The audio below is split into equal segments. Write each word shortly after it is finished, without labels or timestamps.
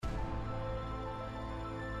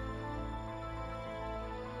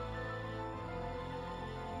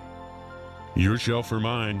Your shelf or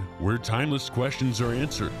mine, where timeless questions are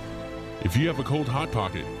answered. If you have a cold Hot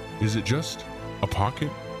Pocket, is it just a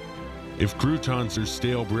pocket? If croutons are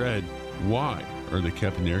stale bread, why are they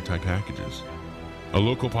kept in airtight packages? A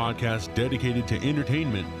local podcast dedicated to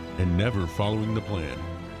entertainment and never following the plan.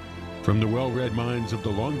 From the well-read minds of the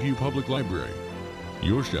Longview Public Library,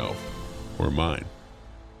 your shelf or mine.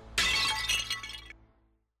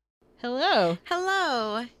 Hello.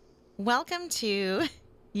 Hello. Welcome to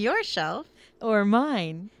Your Shelf Or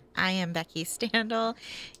Mine. I am Becky Standel,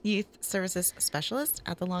 Youth Services Specialist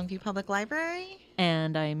at the Longview Public Library.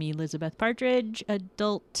 And I'm Elizabeth Partridge,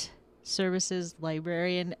 Adult Services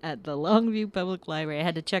Librarian at the Longview Public Library. I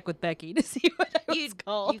had to check with Becky to see what I was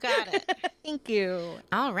called. You got it. Thank you.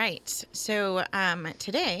 All right. So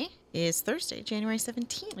today is Thursday, January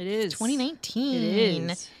 17th. It is. 2019.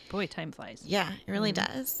 It is. Boy, time flies. Yeah, it really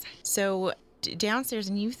does. So downstairs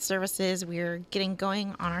in Youth Services, we're getting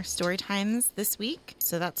going on our story times this week.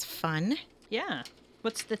 So that's fun. Yeah.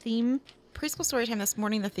 What's the theme? Preschool story time this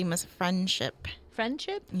morning, the theme was friendship.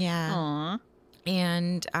 Friendship? Yeah. Aw.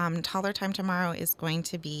 And toddler time tomorrow is going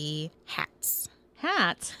to be hats.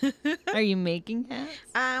 Hats? Are you making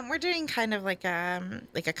hats? We're doing kind of like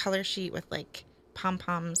a color sheet with like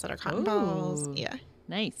pom-poms that are cotton balls. Yeah.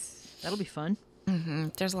 Nice. That'll be fun. Mm-hmm.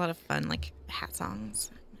 There's a lot of fun like hat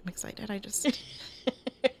songs. I'm excited. That's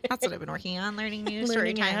what I've been working on, learning new story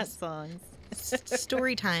Learning hat times. songs.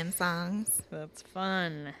 Story time songs. That's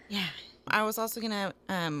fun. Yeah. I was also going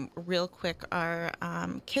to, real quick, our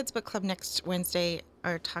Kids Book Club next Wednesday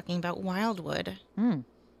are talking about Wildwood.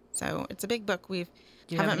 So it's a big book. Do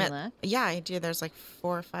you have any left? Yeah, I do. There's like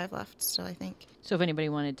 4 or 5 left still, I think. So if anybody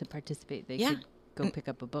wanted to participate, they could go pick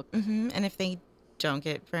up a book. Mm-hmm. And if they don't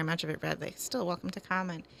get very much of it read, they're still welcome to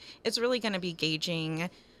comment. It's really going to be gauging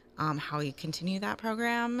how you continue that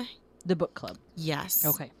program. The book club. Yes.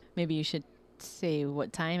 Okay. Maybe you should say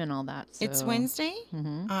what time and all that. So. It's Wednesday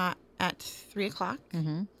at 3 o'clock.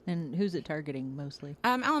 Mm-hmm. And who's it targeting mostly?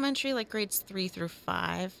 Elementary, like grades 3 through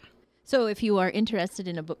 5. So if you are interested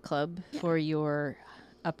in a book club for your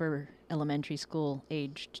upper elementary school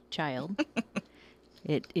aged child,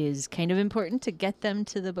 it is kind of important to get them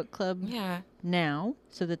to the book club now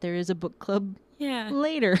so that there is a book club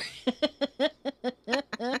later.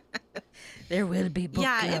 There will be book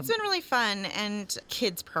club. Yeah, it's been really fun. And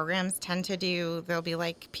kids programs tend to there'll be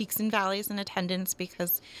like peaks and valleys in attendance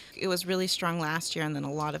because it was really strong last year and then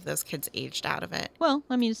a lot of those kids aged out of it. Well,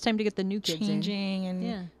 I mean, it's time to get the new kids changing in.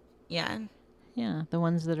 And Yeah, the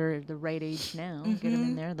ones that are the right age now, get them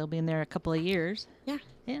in there. They'll be in there a couple of years.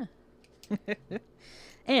 Yeah.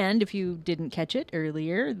 And if you didn't catch it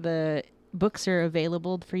earlier, the books are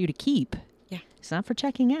available for you to keep. Yeah. It's not for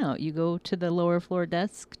checking out. You go to the lower floor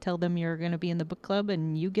desk, tell them you're going to be in the book club,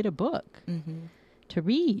 and you get a book to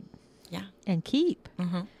read and keep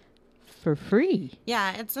for free.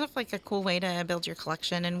 Yeah, it's sort of like a cool way to build your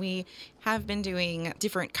collection. And we have been doing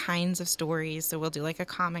different kinds of stories. So we'll do like a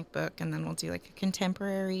comic book, and then we'll do like a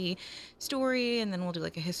contemporary story, and then we'll do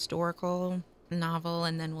like a historical novel,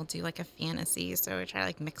 and then we'll do like a fantasy. So we try to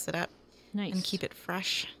like mix it up and keep it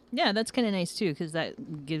fresh. Yeah, that's kind of nice too, because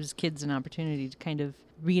that gives kids an opportunity to kind of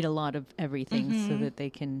read a lot of everything so that they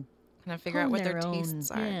can kind of figure out what their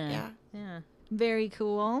tastes are. Yeah. Very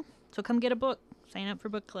cool. So come get a book. Sign up for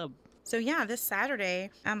book club. So yeah, this Saturday,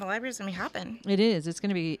 the library's going to be hopping. It is. It's going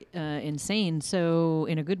to be insane. So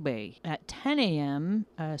in a good way. At 10 a.m.,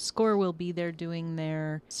 SCORE will be there doing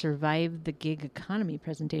their Survive the Gig Economy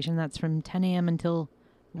presentation. That's from 10 a.m. until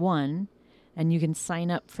 1. And you can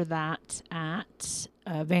sign up for that at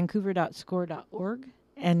vancouver.score.org.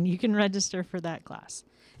 And you can register for that class,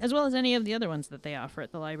 as well as any of the other ones that they offer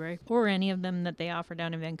at the library, or any of them that they offer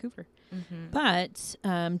down in Vancouver. But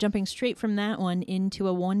jumping straight from that one into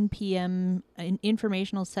a 1 p.m.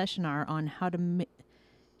 Informational sessionar on how to...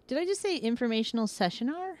 Did I just say informational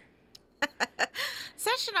sessionar?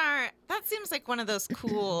 Sessionar, that seems like one of those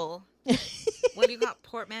cool... what do you call it?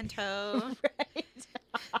 Portmanteau? Right.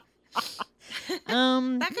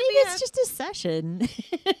 That maybe it's just a session.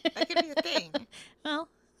 That could be a thing. Well,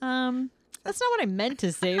 that's not what I meant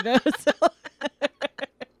to say, though. So.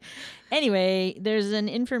 Anyway, there's an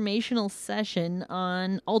informational session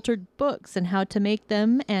on altered books and how to make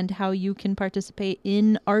them and how you can participate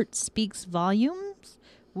in Art Speaks Volumes,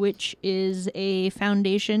 which is a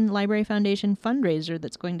Library Foundation fundraiser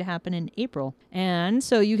that's going to happen in April. And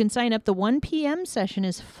so you can sign up. The 1 p.m. session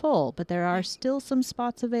is full, but there are still some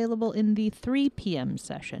spots available in the 3 p.m.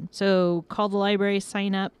 session. So call the library,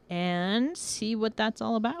 sign up, and see what that's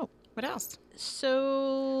all about. What else?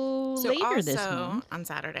 So later this also month. on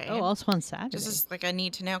Saturday. Oh, also on Saturday. This is like a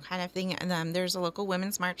need to know kind of thing. And there's a local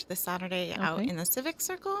women's march this Saturday out Okay. in the Civic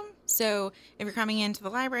Circle. So if you're coming into the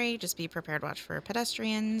library, just be prepared to watch for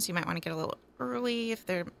pedestrians. You might want to get a little early if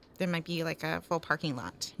there might be like a full parking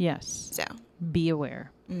lot. Yes. So, Be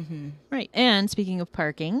aware. mm-hmm. Right. And speaking of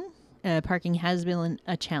parking, parking has been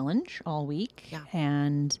a challenge all week. Yeah.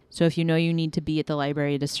 And so if you know you need to be at the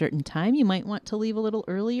library at a certain time, you might want to leave a little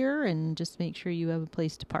earlier and just make sure you have a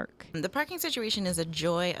place to park. The parking situation is a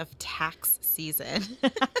joy of tax season.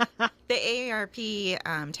 The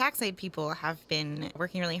AARP tax aid people have been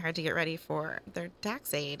working really hard to get ready for their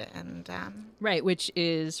tax aid. And Right, which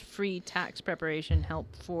is free tax preparation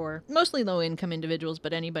help for mostly low-income individuals,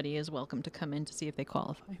 but anybody is welcome to come in to see if they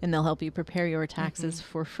qualify. And they'll help you prepare your taxes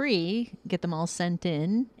for free, get them all sent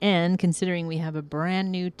in. And considering we have a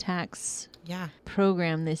brand new tax yeah,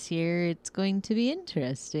 program this year, it's going to be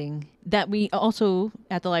interesting. That we also,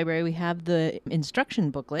 at the library, we have the instruction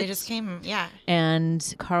booklets. they just came. Yeah.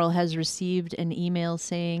 And Carl has received an email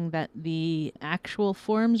saying that the actual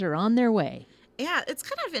forms are on their way. Yeah, it's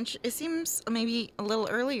kind of it seems maybe a little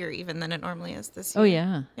earlier even than it normally is this year. Oh,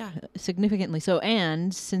 yeah. Yeah. Significantly so.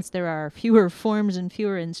 And since there are fewer forms and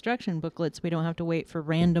fewer instruction booklets, we don't have to wait for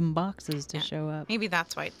random boxes to Yeah. show up. Maybe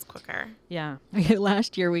that's why it's quicker. Yeah.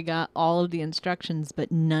 Last year we got all of the instructions,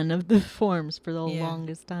 but none of the forms for the Yeah.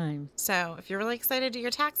 longest time. So if you're really excited to do your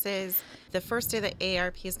taxes, the first day that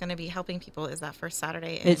AARP is going to be helping people is that first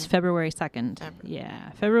Saturday. It's February 2nd.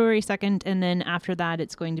 Yeah, February 2nd. And then after that,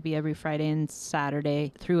 it's going to be every Friday and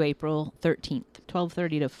Saturday through April 13th,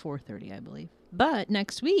 12:30 to 4:30, I believe. But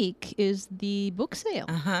next week is the book sale.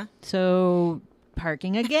 Uh-huh. So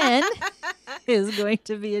parking again is going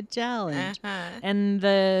to be a challenge. Uh-huh. And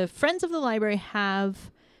the Friends of the Library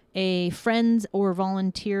have a Friends or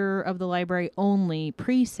Volunteer of the Library only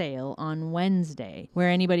pre-sale on Wednesday, where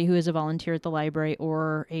anybody who is a volunteer at the library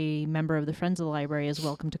or a member of the Friends of the Library is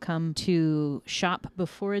welcome to come to shop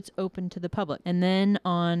before it's open to the public. And then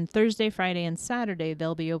on Thursday, Friday, and Saturday,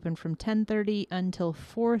 they'll be open from 10:30 until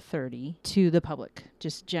 4:30 to the public,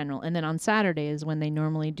 just general. And then on Saturday is when they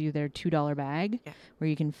normally do their $2 bag, Yeah. where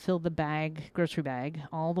you can fill the bag, grocery bag,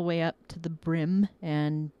 all the way up to the brim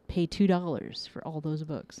and pay $2 for all those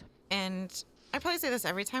books. And I probably say this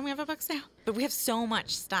every time we have a book sale, but we have so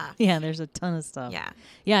much stuff. Yeah, there's a ton of stuff. Yeah.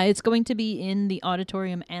 Yeah, it's going to be in the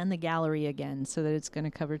auditorium and the gallery again, so that it's going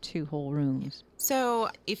to cover 2 whole rooms. So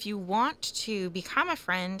if you want to become a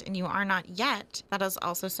friend and you are not yet, that is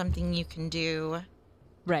also something you can do.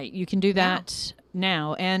 Right, you can do that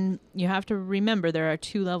now. And you have to remember there are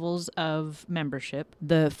 2 levels of membership.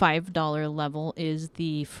 The $5 level is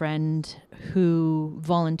the friend who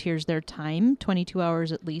volunteers their time, 22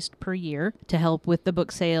 hours at least per year, to help with the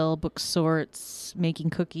book sale, book sorts,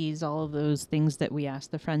 making cookies, all of those things that we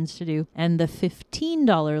ask the friends to do. And the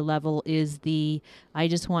 $15 level is the I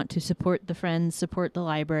just want to support the friends, support the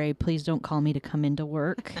library, please don't call me to come into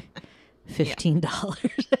work. $15.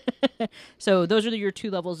 So those are your 2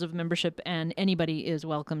 levels of membership, and anybody is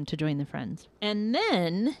welcome to join the Friends. And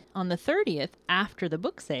then on the 30th, after the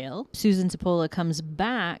book sale, Susan Cipolla comes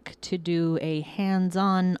back to do a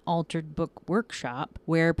hands-on altered book workshop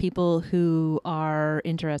where people who are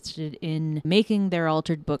interested in making their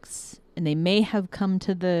altered books, and they may have come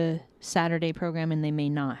to the Saturday program and they may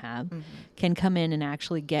not have, can come in and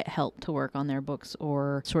actually get help to work on their books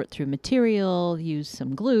or sort through material, use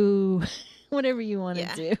some glue, whatever you want to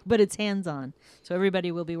do. But it's hands-on. So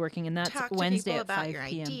everybody will be working, and that's Talk to Wednesday people at about 5 your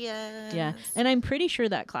p.m. ideas. Yeah, and I'm pretty sure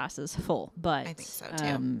that class is full, but I think so,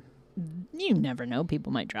 too. You never know.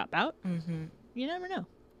 People might drop out. Mm-hmm. You never know.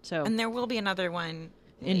 So And there will be another one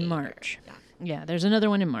in later. March. Yeah. Yeah, there's another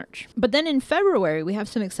one in March. But then in February, we have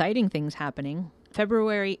some exciting things happening.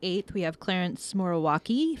 February 8th, we have Clarence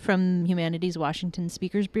Morawaki from Humanities Washington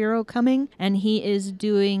Speakers Bureau coming, and he is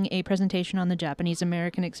doing a presentation on the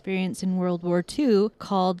Japanese-American experience in World War II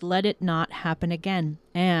called Let It Not Happen Again.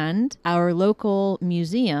 And our local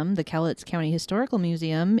museum, the Cowlitz County Historical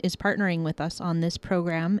Museum, is partnering with us on this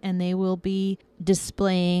program, and they will be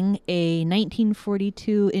displaying a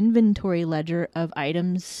 1942 inventory ledger of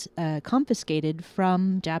items confiscated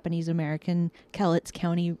from Japanese-American Cowlitz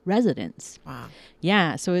County residents. Wow.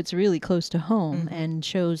 Yeah, so it's really close to home and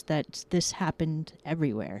shows that this happened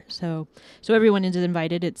everywhere. So everyone is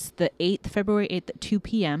invited. It's the 8th, February 8th at 2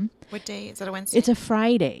 p.m. What day? Is it a Wednesday? It's a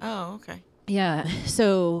Friday. Oh, okay. Yeah,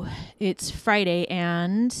 so it's Friday,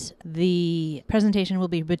 and the presentation will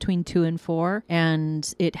be between 2 and 4,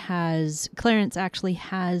 and Clarence actually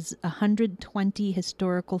has 120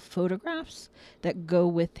 historical photographs that go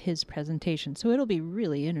with his presentation, so it'll be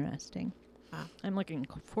really interesting. I'm looking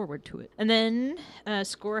forward to it. And then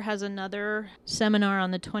SCORE has another seminar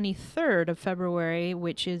on the 23rd of February,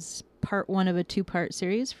 which is part 1 of a 2-part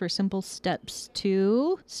series for simple steps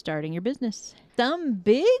to starting your business. Some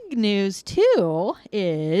big news, too,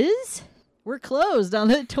 is we're closed on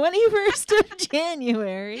the 21st of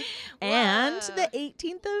January and the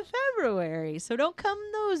 18th of February. So don't come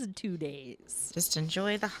those 2 days. Just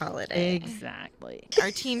enjoy the holiday. Exactly. Our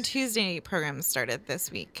Teen Tuesday program started this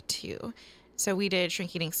week, too. So we did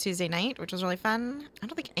Shrink Eatings Tuesday night, which was really fun. I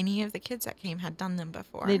don't think any of the kids that came had done them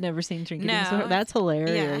before. They'd never seen Shrink No. Eatings before. That's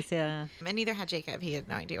hilarious, yeah. And neither had Jacob. He had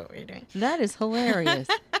no idea what we were doing. That is hilarious.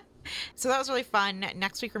 So that was really fun.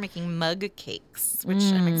 Next week we're making mug cakes, which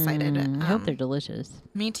I'm excited. I hope they're delicious.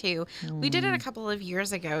 Me too. We did it a couple of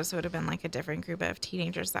years ago, so it would have been like a different group of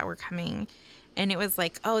teenagers that were coming. And it was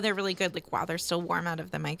like, oh, they're really good like while they're still warm out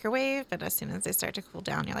of the microwave. But as soon as they start to cool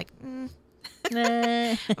down, you're like,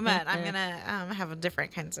 But I'm going to have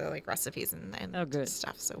different kinds of like recipes and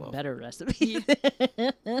stuff. So we'll better recipes.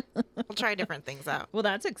 We'll try different things out. Well,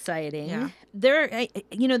 that's exciting. Yeah.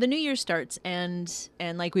 The new year starts, and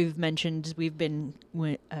like we've mentioned, we've been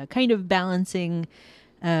kind of balancing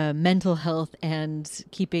mental health and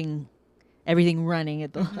keeping everything running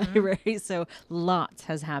at the library. So lots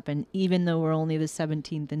has happened. Even though we're only the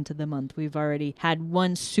 17th into the month, we've already had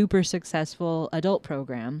one super successful adult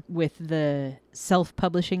program with the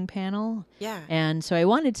self-publishing panel. Yeah. And so I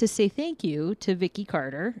wanted to say thank you to Vicki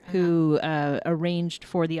Carter, who arranged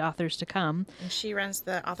for the authors to come. And she runs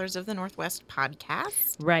the Authors of the Northwest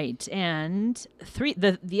podcast. Right. And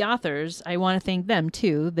the authors, I want to thank them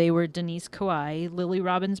too. They were Denise Kawai, Lily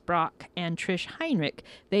Robbins Brock, and Trish Heinrich.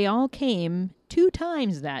 They all came 2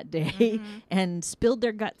 times that day and spilled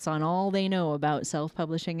their guts on all they know about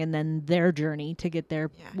self-publishing and then their journey to get their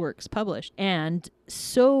works published. And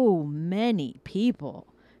so many people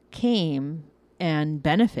came and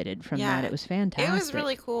benefited from that. It was fantastic. It was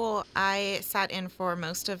really cool. I sat in for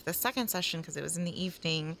most of the second session because it was in the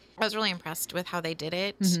evening. I was really impressed with how they did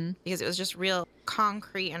it because it was just real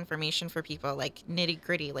concrete information for people, like nitty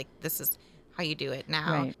gritty, like this is how you do it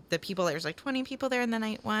now. Right. The people, there's like 20 people there in the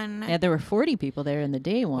night one. Yeah, there were 40 people there in the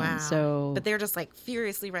day one. Wow. So, but they're just like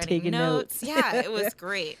furiously writing taking notes. Yeah, it was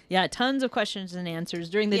great. Yeah, tons of questions and answers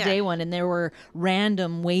during the day one, and there were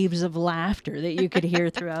random waves of laughter that you could hear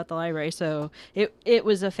throughout the library. So it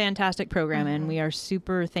was a fantastic program, and we are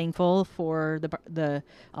super thankful for the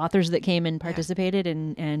authors that came and participated,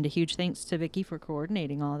 and a huge thanks to Vicki for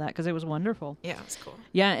coordinating all of that because it was wonderful. Yeah, it was cool.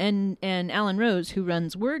 Yeah, and Alan Rose, who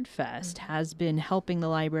runs WordFest, has been helping the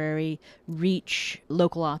library reach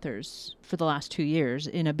local authors for the last 2 years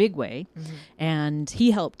in a big way. And he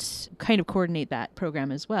helped kind of coordinate that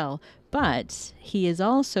program as well. But he is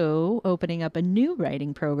also opening up a new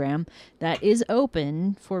writing program that is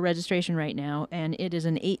open for registration right now. And it is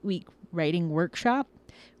an 8-week writing workshop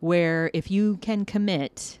where if you can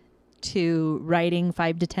commit to writing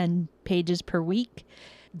 5 to 10 pages per week,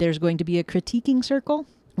 there's going to be a critiquing circle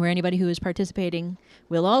where anybody who is participating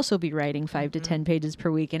will also be writing 5 to 10 pages per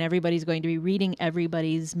week, and everybody's going to be reading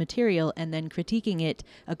everybody's material and then critiquing it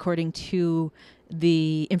according to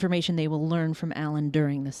the information they will learn from Alan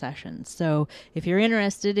during the session. So if you're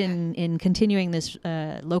interested in continuing this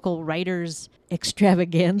local writers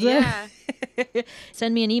extravaganza,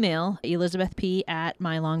 send me an email,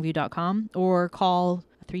 elizabethp@mylongview.com, or call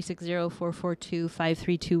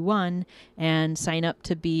 360-442-5321 and sign up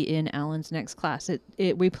to be in Alan's next class.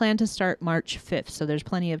 We plan to start March 5th, so there's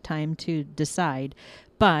plenty of time to decide.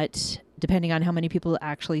 But depending on how many people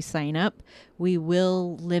actually sign up, we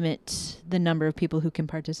will limit the number of people who can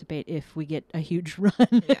participate if we get a huge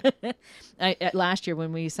run. Last year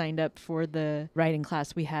when we signed up for the writing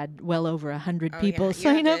class, we had well over 100 people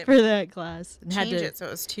sign up for that class. And change it so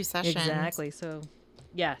it was 2 sessions. Exactly. So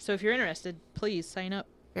if you're interested, please sign up.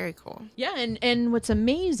 Very cool. Yeah, and what's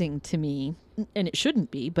amazing to me, and it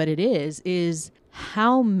shouldn't be, but it is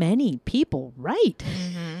how many people write.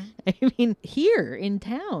 I mean, here in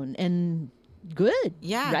town, and good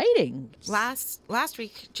writing. Last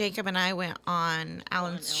week, Jacob and I went on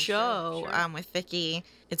Alan's show with Vicki.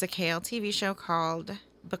 It's a KLTV show called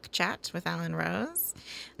Book Chat with Alan Rose,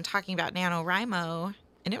 and talking about NaNoWriMo,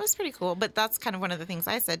 and it was pretty cool. But that's kind of one of the things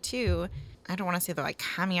I said too. I don't want to say they're like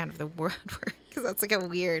coming out of the woodwork because that's like a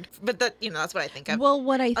weird, but that's what I think of. Well,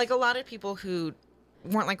 like a lot of people who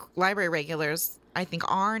weren't like library regulars, I think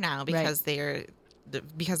are now because they're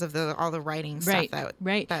because of all the writing stuff that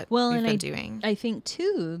we've been doing. I think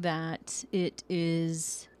too that it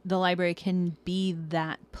is the library can be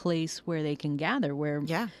that place where they can gather, where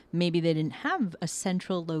Yeah. maybe they didn't have a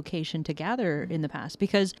central location to gather in the past.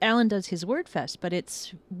 Because Alan does his Word Fest, but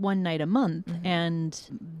it's one night a month, and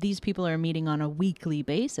these people are meeting on a weekly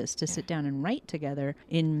basis to sit down and write together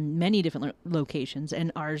in many different locations,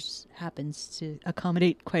 and ours happens to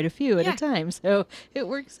accommodate quite a few at Yeah. a time, so it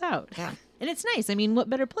works out. Yeah. And it's nice. I mean, what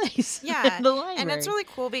better place Yeah. than the library? And it's really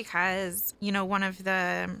cool because, one of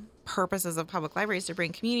the purposes of public libraries to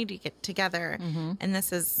bring community together. And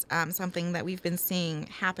this is something that we've been seeing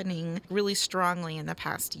happening really strongly in the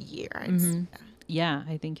past year. Yeah,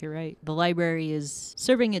 I think you're right. The library is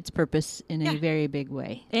serving its purpose in a very big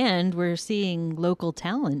way. And we're seeing local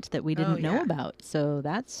talent that we didn't know about. So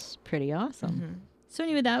that's pretty awesome. So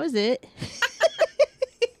anyway, that was it.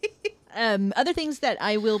 Other things that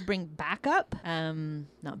I will bring back up,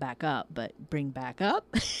 not back up, but bring back up,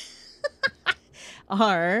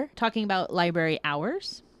 are talking about library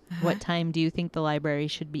hours. What time do you think the library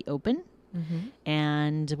should be open?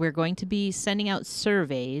 And we're going to be sending out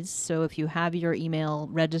surveys. So if you have your email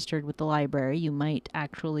registered with the library, you might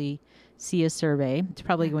actually see a survey. It's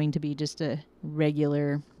probably going to be just a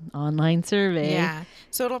regular online survey. Yeah.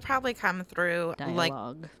 So it'll probably come through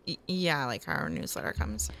Dialogue. like our newsletter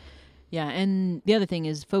comes. Yeah, and the other thing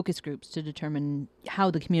is focus groups to determine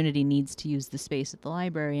how the community needs to use the space at the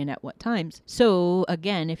library and at what times. So,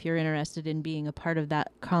 again, if you're interested in being a part of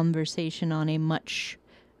that conversation on a much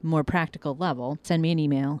more practical level, send me an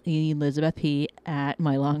email,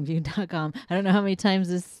 elizabethp@mylongview.com. I don't know how many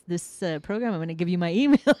times this program I'm going to give you my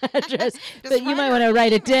email address, but you might want to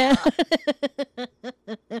write it down.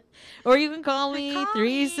 Or you can call me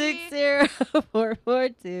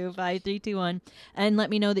 360-442-5321 and let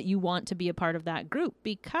me know that you want to be a part of that group,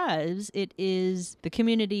 because it is the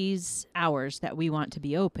community's hours that we want to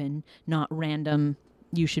be open, not random.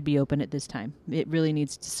 You should be open at this time. It really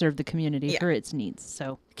needs to serve the community for its needs.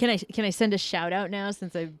 So can I send a shout out now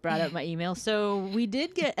since I brought up my email? So we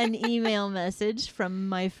did get an email message from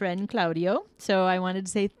my friend Claudio. So I wanted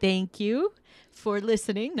to say thank you for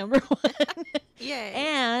listening, number one. Yay.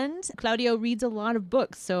 And Claudio reads a lot of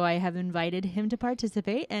books, so I have invited him to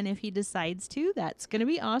participate. And if he decides to, that's going to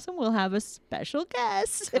be awesome. We'll have a special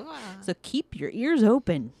guest. Cool. So keep your ears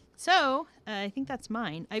open. So I think that's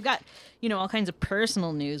mine. I've got, all kinds of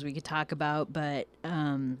personal news we could talk about, but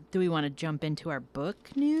do we want to jump into our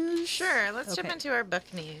book news? Sure. Let's jump into our book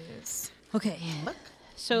news. Okay. Book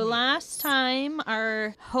So last time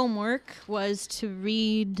our homework was to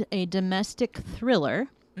read a domestic thriller.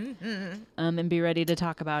 And be ready to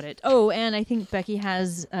talk about it. Oh, and I think Becky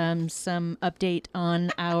has some update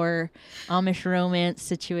on our Amish romance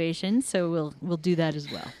situation, so we'll do that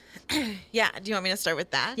as well. Yeah. Do you want me to start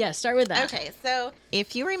with that? Yeah, start with that. Okay. So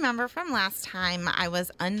if you remember from last time, I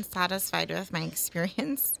was unsatisfied with my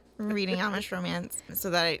experience reading Amish romance.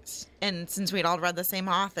 And since we'd all read the same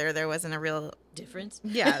author, there wasn't a real Difference?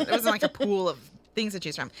 Yeah, there wasn't like a pool of things to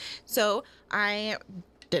choose from. So I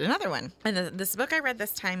did another one. And this book I read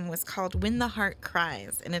this time was called When the Heart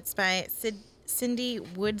Cries. And it's by Cindy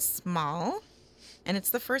Wood Small. And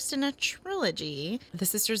it's the first in a trilogy, the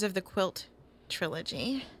Sisters of the Quilt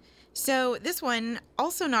trilogy. So this one,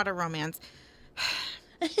 also not a romance.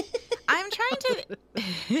 I'm trying to...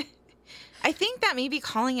 I think that maybe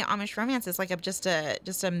calling it Amish romance is like just a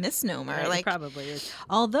misnomer. Right, like it probably is.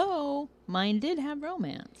 Although mine did have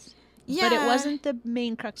romance. Yeah. But it wasn't the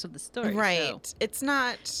main crux of the story. Right. So. It's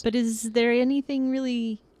not. But is there anything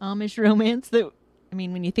really Amish romance that... I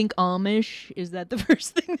mean, when you think Amish, is that the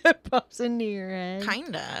first thing that pops into your head?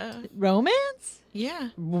 Kinda. Romance? Yeah.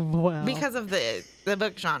 Wow. Because of the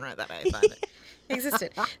book genre that I thought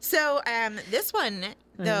existed. So this one,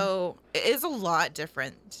 though, is a lot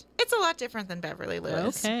different. It's a lot different than Beverly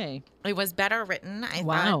Lewis. Okay. It was better written. I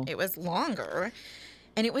thought it was longer.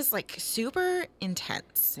 And it was like super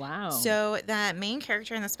intense. Wow. So the main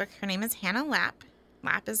character in this book, her name is Hannah Lapp.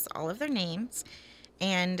 Lapp is all of their names.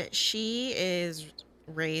 And she is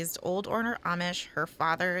raised Old Order Amish. Her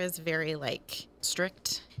father is very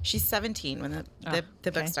strict. She's 17 when the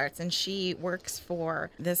book starts, and she works for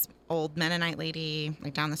this old Mennonite lady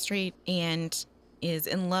down the street and is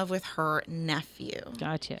in love with her nephew.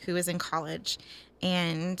 Gotcha. Who is in college.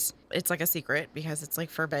 And it's like a secret because it's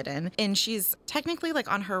forbidden. And she's technically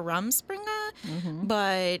on her Rumspringa,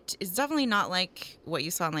 but it's definitely not like what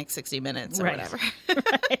you saw in 60 Minutes or whatever.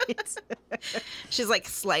 Right. She's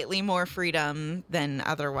slightly more freedom than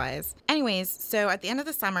otherwise. Anyways, so at the end of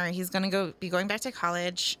the summer, he's going to be going back to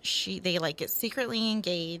college. They get secretly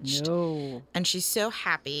engaged. No. And she's so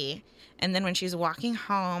happy. And then when she's walking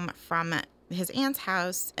home from his aunt's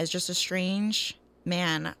house, as just a strange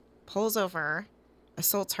man pulls over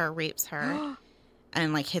assaults her, rapes her,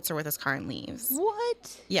 and like hits her with his car and leaves.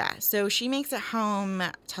 What? Yeah. So she makes it home,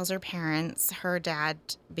 tells her parents. Her dad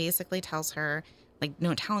basically tells her, like,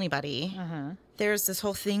 don't tell anybody. There's this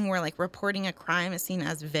whole thing where like reporting a crime is seen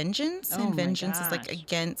as vengeance, and vengeance is like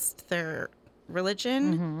against their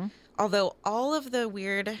religion. Although all of the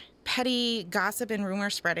weird petty gossip and rumor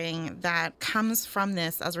spreading that comes from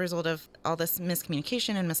this as a result of all this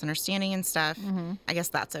miscommunication and misunderstanding and stuff, I guess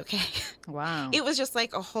that's okay. Wow. It was just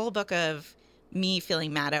like a whole book of me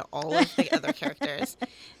feeling mad at all of the other characters.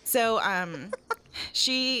 So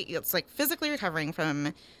it's like physically recovering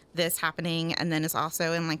from this happening, and then is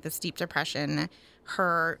also in like this deep depression.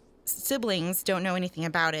 Her siblings don't know anything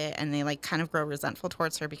about it, and they like kind of grow resentful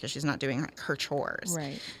towards her because she's not doing like, her chores.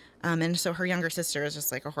 Right. And so her younger sister is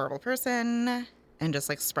just like a horrible person and just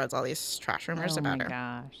like spreads all these trash rumors about her. Oh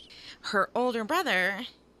my gosh. Her older brother,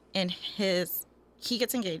 he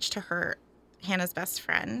gets engaged to Hannah's best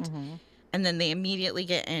friend, and then they immediately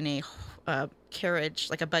get in a carriage,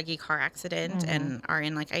 like a buggy car accident, and are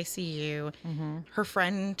in like ICU. Her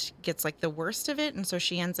friend gets like the worst of it, and so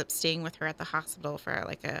she ends up staying with her at the hospital for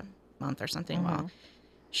like a month or something while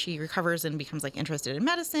she recovers and becomes like interested in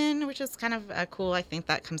medicine, which is kind of cool. I think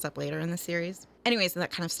that comes up later in the series. Anyways, that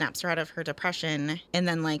kind of snaps her out of her depression. And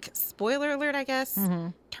then like, spoiler alert, I guess,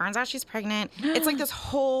 turns out she's pregnant. It's like this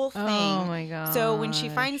whole thing. Oh my god. So when she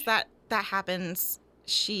finds that happens,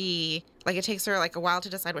 she like, it takes her like a while to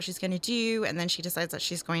decide what she's going to do. And then she decides that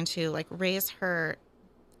she's going to like raise her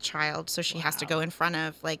child, so she has to go in front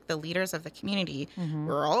of like the leaders of the community, who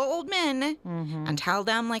are all old men, and tell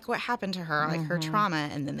them like what happened to her, like her trauma,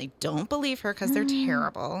 and then they don't believe her because they're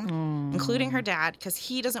terrible, including her dad, because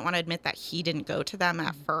he doesn't want to admit that he didn't go to them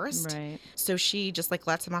at first. Right. So she just like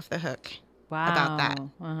lets him off the hook Wow. about that,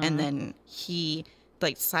 and then he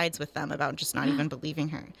like sides with them about just not even believing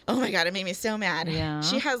her. Oh my god, it made me so mad. Yeah.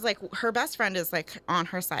 She has like, her best friend is like on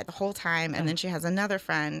her side the whole time, and then she has another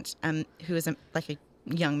friend who is like a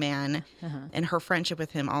young man, and her friendship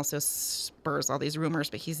with him also spurs all these rumors,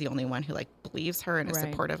 but he's the only one who like believes her and is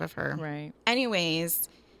supportive of her. Right. Anyways,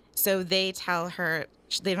 so they tell her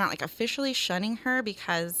they're not like officially shunning her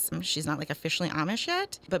because she's not like officially Amish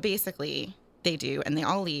yet, but basically they do, and they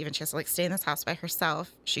all leave, and she has to like stay in this house by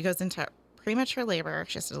herself. She goes into premature labor.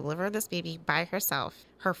 She has to deliver this baby by herself.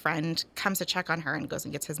 Her friend comes to check on her and goes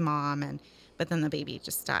and gets his mom, but then the baby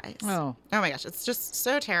just dies. Oh my gosh, it's just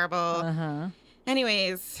so terrible.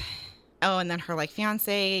 Anyways, and then her like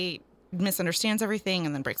fiance misunderstands everything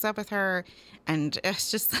and then breaks up with her, and it's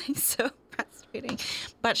just like so frustrating.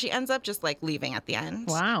 But she ends up just like leaving at the end.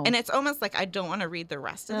 Wow. And it's almost like I don't want to read the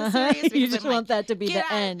rest of the series. You because just I'm want like, that to be "Get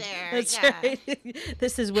the out of end. there." That's Yeah. right.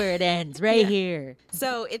 This is where it ends, right here.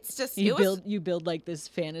 So it's just You build like this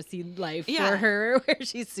fantasy life Yeah. for her where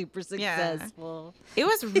she's super successful. It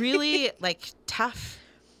was really like tough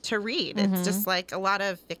to read. It's just like a lot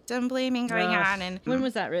of victim blaming going on. And when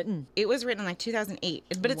was that written? it was written in like 2008,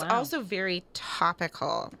 but it's Wow. also very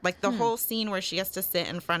topical. Like the whole scene where she has to sit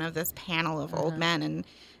in front of this panel of old men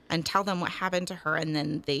and tell them what happened to her, and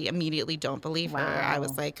then they immediately don't believe her. I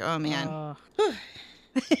was like, oh man.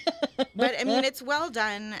 But I mean, it's well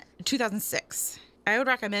done. 2006. I would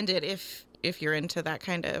recommend it if you're into that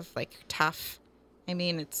kind of like tough. I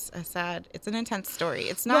mean, it's an intense story.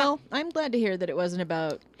 It's not. Well, I'm glad to hear that it wasn't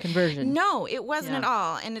about conversion. No, it wasn't Yeah. at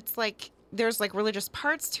all. And it's like, there's like religious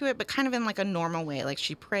parts to it, but kind of in like a normal way. Like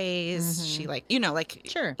she prays, she like, like,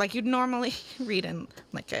 Sure. like you'd normally read in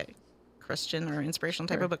like a Christian or inspirational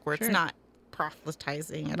type of book where it's not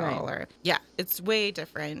proselytizing at all. Or it's way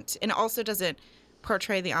different. And it also doesn't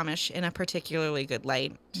portray the Amish in a particularly good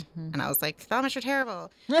light. And I was like, the Amish are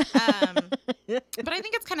terrible. But I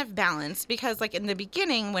think it's kind of balanced because like in the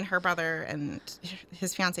beginning when her brother and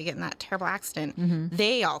his fiance get in that terrible accident,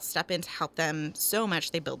 they all step in to help them so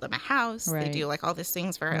much. They build them a house. They do like all these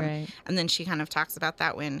things for him. Right. And then she kind of talks about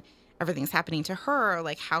that when everything's happening to her,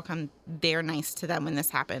 like how come they're nice to them when this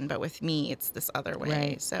happened, but with me it's this other way.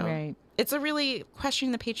 Right, So right. it's a really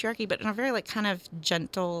questioning the patriarchy, but in a very like kind of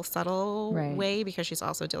gentle, subtle way, because she's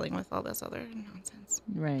also dealing with all this other nonsense.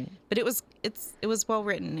 Right. But it was well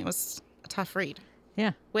written. It was a tough read.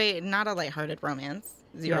 Yeah. Wait, not a lighthearted romance.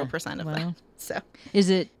 0% of that. So is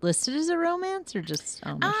it listed as a romance or just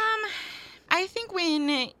Amish? I think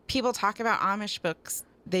when people talk about Amish books,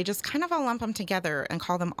 they just kind of all lump them together and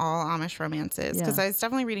call them all Amish romances. Because I was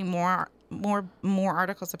definitely reading more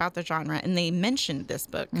articles about the genre, and they mentioned this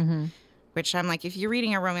book, which I'm like, if you're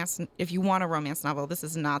reading if you want a romance novel, this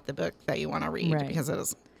is not the book that you want to read because it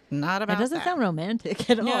is not about That doesn't that. sound romantic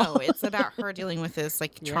at all. No, it's about her dealing with this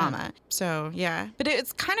like Yeah. trauma. So yeah, but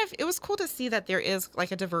it was cool to see that there is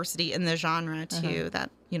like a diversity in the genre too.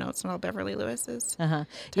 That it's not all Beverly Lewis's.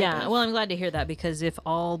 Yeah, of- well, I'm glad to hear that, because if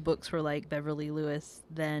all books were like Beverly Lewis,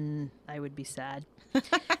 then I would be sad.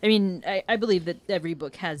 I mean, I believe that every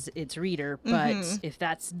book has its reader, but if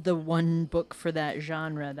that's the one book for that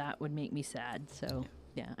genre, that would make me sad. So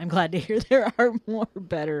yeah, I'm glad to hear there are more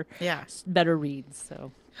better reads.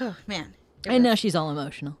 So Oh man, and now she's all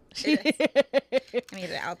emotional. I need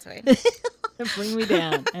an Altoid. Bring me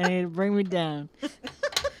down. I need to bring me down.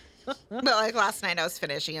 But like last night, I was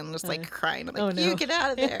finishing and just like crying. I'm like, oh, no. you get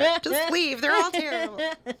out of there. Just leave. They're all terrible.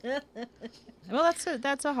 Well,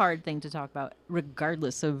 that's a hard thing to talk about,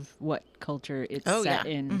 regardless of what culture it's set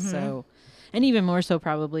in. So, and even more so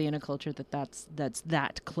probably in a culture that's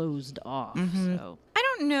that closed off. So I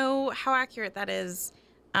don't know how accurate that is.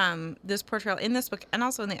 This portrayal in this book, and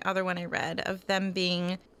also in the other one I read, of them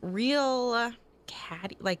being real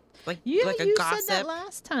catty, like you a gossip. said that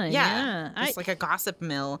last time. Yeah, Yeah. just like a gossip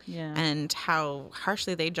mill. Yeah. And how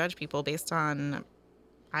harshly they judge people based on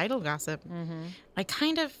idle gossip. I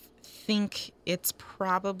kind of think it's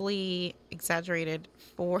probably exaggerated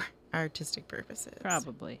for artistic purposes.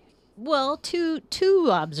 Probably. Well, two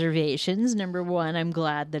observations. Number one, I'm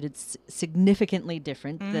glad that it's significantly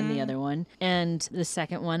different than the other one, and the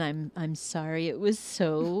second one, I'm sorry it was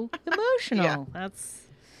so emotional. Yeah. That's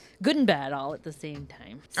good and bad all at the same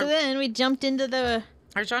time. So then we jumped into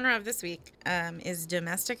Our genre of this week is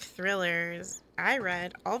domestic thrillers. I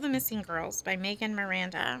read All the Missing Girls by Megan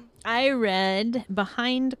Miranda. I read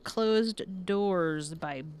Behind Closed Doors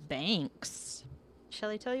by Banks. Shall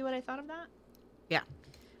I tell you what I thought of that? Yeah.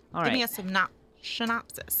 All Give right. me a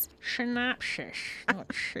synopsis. Synopsis.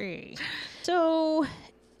 Let's see. So,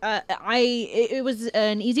 it was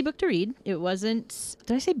an easy book to read. It wasn't.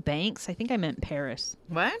 Did I say Banks? I think I meant Paris.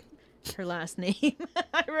 What? Her last name.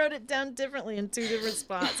 I wrote it down differently in two different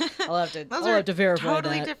spots. I'll have to. Those I'll are have to verify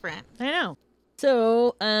totally that. different. I know.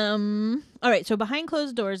 So, all right. So, Behind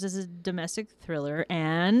Closed Doors is a domestic thriller,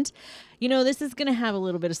 and this is going to have a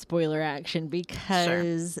little bit of spoiler action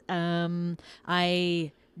because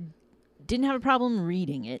I didn't have a problem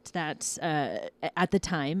reading it at the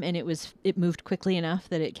time, and it moved quickly enough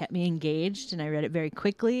that it kept me engaged, and I read it very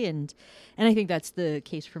quickly, and I think that's the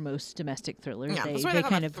case for most domestic thrillers. Yeah, that's they why they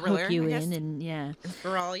call kind it of thriller, hook you I guess. in, and yeah.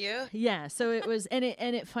 For all you. Yeah, so it was, and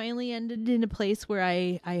it finally ended in a place where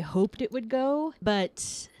I hoped it would go, but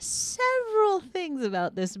several things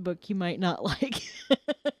about this book you might not like.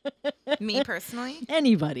 Me personally?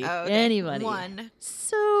 Anybody. Oh, okay. Anybody. One.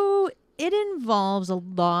 So it involves a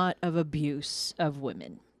lot of abuse of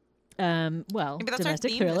women. Well, Maybe that's our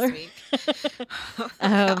domestic theme thriller. this week.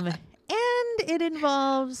 And it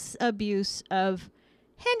involves abuse of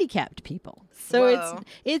handicapped people. So Whoa.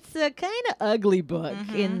 it's a kind of ugly book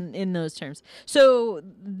in those terms. So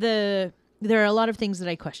there are a lot of things that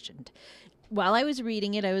I questioned. While I was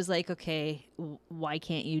reading it, I was like, okay, why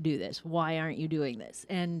can't you do this? Why aren't you doing this?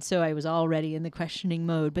 And so I was already in the questioning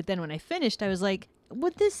mode. But then when I finished, I was like,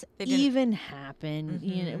 would this even happen?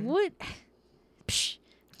 What? Psh,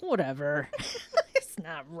 whatever. It's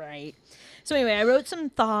not right. So anyway, I wrote some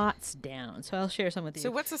thoughts down. So I'll share some with you.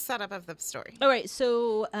 So what's the setup of the story? All right,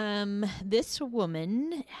 so this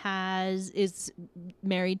woman is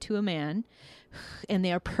married to a man, and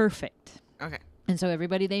they are perfect. Okay. And so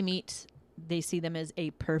everybody they meet, they see them as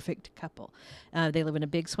a perfect couple. They live in a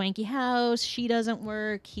big swanky house. She doesn't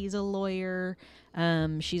work. He's a lawyer.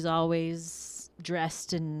 She's always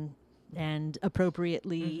dressed and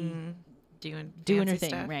appropriately doing her thing,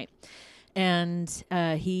 stuff. right? And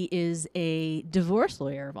he is a divorce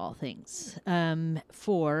lawyer of all things,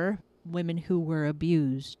 for women who were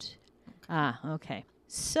abused. Okay.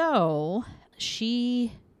 So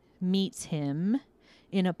she meets him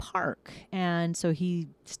in a park, and so he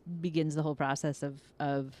begins the whole process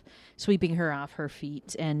of sweeping her off her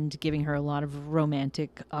feet and giving her a lot of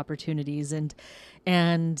romantic opportunities,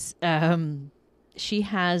 and she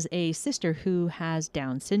has a sister who has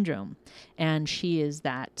Down syndrome, and she is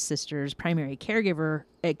that sister's primary caregiver,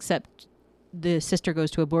 except the sister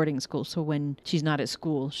goes to a boarding school. So when she's not at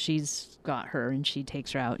school, she's got her and she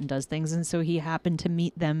takes her out and does things. And so he happened to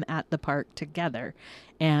meet them at the park together,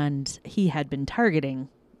 and he had been targeting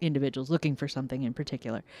individuals looking for something in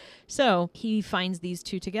particular. So he finds these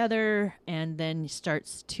two together and then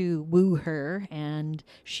starts to woo her, and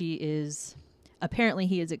apparently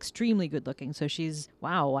he is extremely good looking. So she's,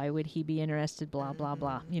 wow, why would he be interested? Blah, blah,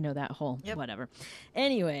 blah. That whole whatever.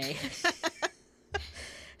 Anyway.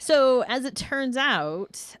 So as it turns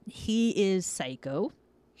out, he is psycho.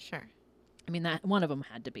 Sure. I mean, that one of them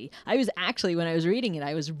had to be. I was actually, when I was reading it,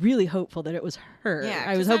 I was really hopeful that it was her. Yeah,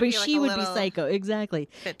 I was 'cause that'd hoping be like she a would be little psycho. Exactly.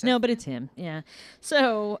 bit No, but different. it's him. Yeah.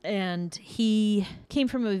 So, and he came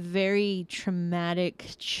from a very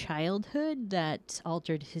traumatic childhood that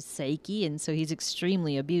altered his psyche. And so he's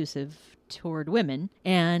extremely abusive toward women.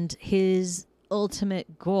 And his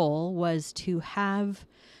ultimate goal was to have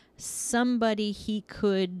somebody he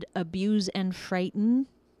could abuse and frighten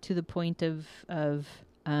to the point of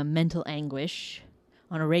mental anguish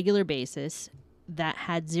on a regular basis that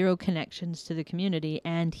had zero connections to the community,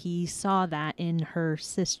 and he saw that in her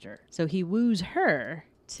sister. So he woos her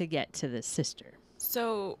to get to the sister.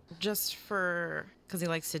 So just because he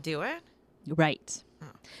likes to do it? Right. Oh.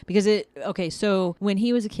 Because so when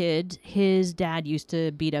he was a kid, his dad used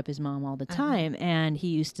to beat up his mom all the time, and he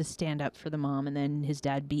used to stand up for the mom, and then his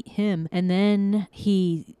dad beat him, and then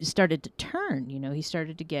he started to turn, he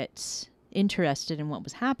started to get interested in what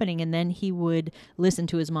was happening, and then he would listen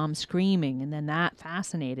to his mom screaming, and then that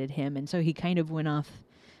fascinated him, and so he kind of went off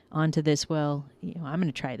onto this, I'm going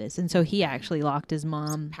to try this. And so he actually locked his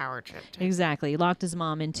mom. Power trip. Exactly. He locked his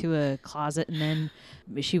mom into a closet, and then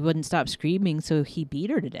she wouldn't stop screaming, so he beat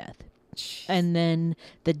her to death. And then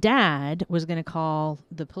the dad was going to call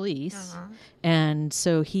the police, and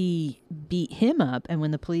so he beat him up, and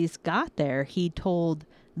when the police got there, he told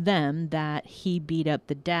them that he beat up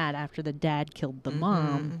the dad after the dad killed the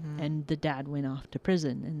mom, and the dad went off to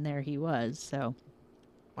prison, and there he was. So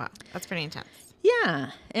wow, that's pretty intense.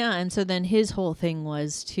 yeah, and so then his whole thing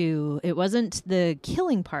was it wasn't the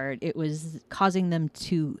killing part, it was causing them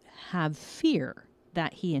to have fear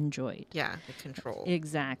that he enjoyed. Yeah, the control.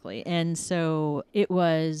 Exactly. And so it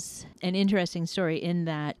was an interesting story in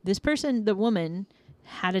that this person, the woman,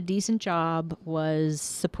 had a decent job, was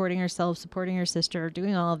supporting herself, supporting her sister,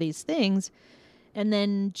 doing all these things. And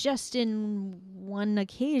then just in one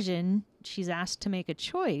occasion, she's asked to make a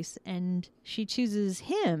choice, and she chooses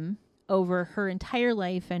him over her entire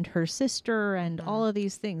life and her sister and all of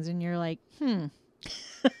these things. And you're like,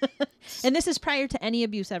 And this is prior to any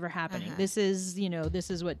abuse ever happening. This is,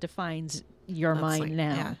 this is what defines your mind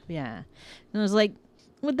now. Yeah. And I was like,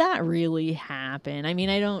 would that really happen? I mean,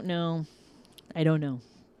 I don't know.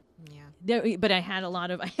 Yeah. But I had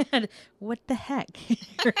what the heck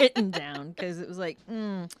written down, because it was like,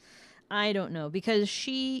 I don't know, because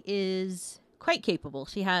she is quite capable.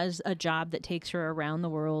 She has a job that takes her around the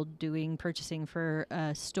world doing purchasing for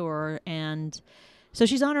a store, and so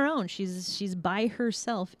she's on her own. She's by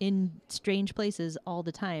herself in strange places all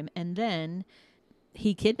the time. And then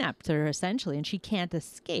he kidnapped her essentially, and she can't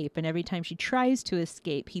escape. And every time she tries to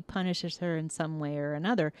escape, he punishes her in some way or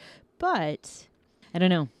another. But I don't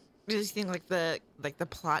know. Do you think the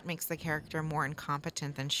plot makes the character more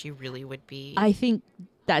incompetent than she really would be? I think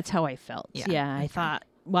that's how I felt. Yeah, Okay. I thought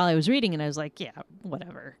while I was reading it, I was like, yeah,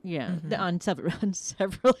 whatever. Yeah, on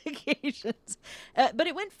several occasions. But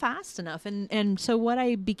it went fast enough. And so what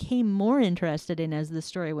I became more interested in as the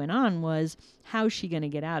story went on was, how's she going to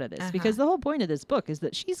get out of this? Because the whole point of this book is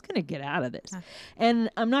that she's going to get out of this.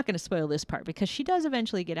 And I'm not going to spoil this part, because she does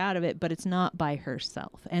eventually get out of it, but it's not by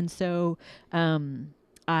herself. And so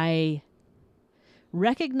I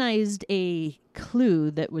recognized a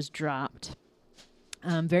clue that was dropped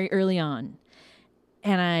very early on.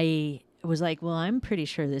 And I was like, well, I'm pretty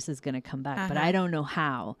sure this is going to come back, but I don't know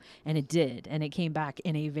how. And it did. And it came back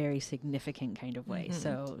in a very significant kind of way.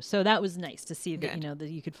 So that was nice to see that, that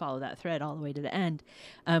you could follow that thread all the way to the end.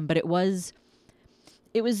 But it was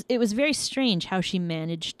very strange how she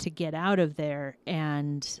managed to get out of there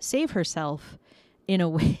and save herself in a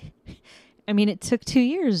way. I mean, it took 2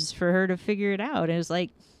 years for her to figure it out. It was like,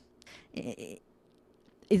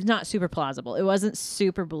 it's not super plausible. It wasn't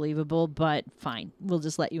super believable, but fine. We'll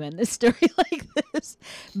just let you end this story like this.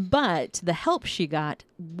 But the help she got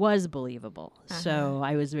was believable. So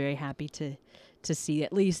I was very happy to see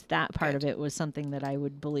at least that part of it was something that I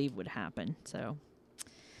would believe would happen. So,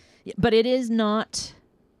 yeah, but it is not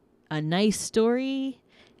a nice story.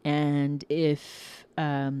 And if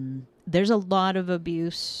there's a lot of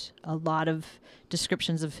abuse, a lot of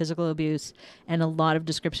descriptions of physical abuse, and a lot of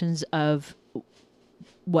descriptions of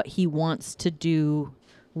what he wants to do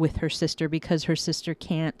with her sister, because her sister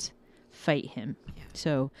can't fight him. Yeah.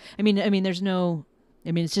 So, I mean,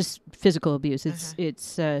 it's just physical abuse.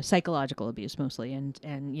 It's psychological abuse mostly, and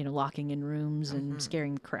locking in rooms and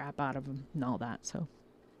scaring the crap out of them and all that. So,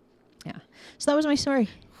 yeah. So that was my story.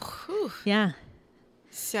 Whew. Yeah.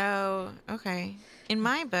 So, okay. In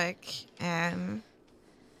my book,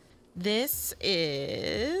 this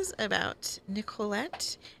is about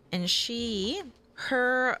Nicolette, and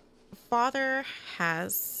her father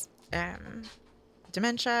has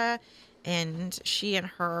dementia, and she and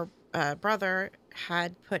her brother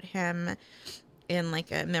had put him in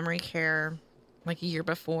like a memory care like a year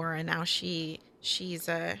before, and now she's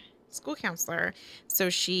a school counselor, so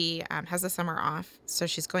she has the summer off, so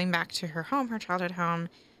she's going back to her home, her childhood home,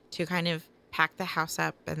 to kind of pack the house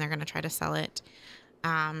up, and they're going to try to sell it.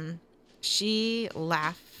 She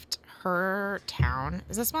left her town.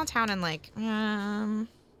 It's a small town in like I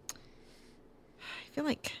feel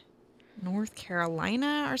like North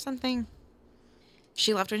Carolina or something.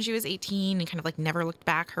 She left when she was 18 and kind of like never looked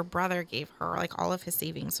back. Her brother gave her like all of his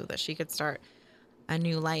savings so that she could start a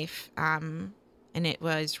new life. And it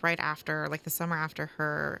was right after, like the summer after,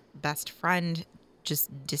 her best friend just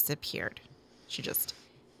disappeared. She just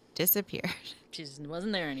disappeared. She just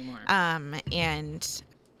wasn't there anymore. And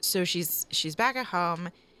so she's back at home.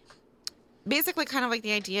 Basically, kind of like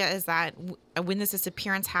the idea is that when this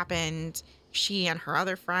disappearance happened, she and her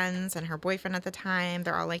other friends and her boyfriend at the time,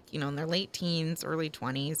 they're all like, you know, in their late teens, early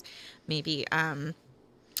 20s, maybe.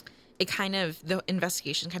 It kind of, the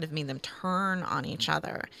investigation kind of made them turn on each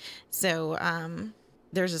other. So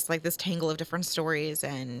there's just like this tangle of different stories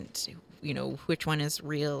and, you know, which one is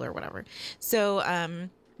real or whatever. So,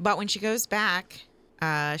 but when she goes back,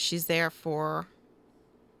 she's there for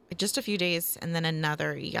just a few days, and then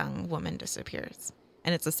another young woman disappears.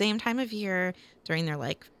 And it's the same time of year during their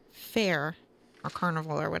like fair or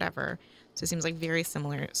carnival or whatever. So it seems like very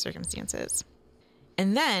similar circumstances.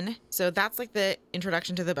 And then, so that's like the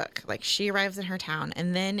introduction to the book. Like she arrives in her town,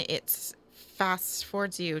 and then it's fast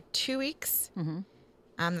forwards you 2 weeks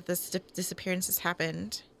that this disappearance has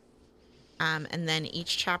happened. And then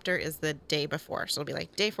each chapter is the day before. So it'll be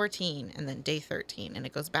like day 14 and then day 13. And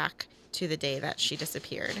it goes back to the day that she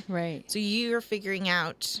disappeared. Right. So you're figuring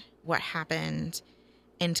out what happened.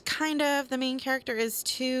 And kind of the main character is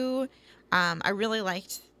too. I really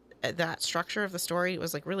liked that structure of the story. It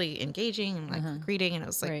was like really engaging and like reading, and it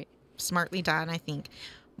was like smartly done, I think.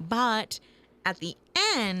 But at the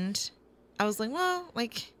end, I was like, well,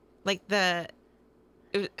 it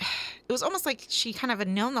was almost like she kind of had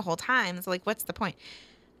known the whole time. So like, what's the point?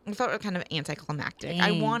 I thought it was kind of anticlimactic. Dang.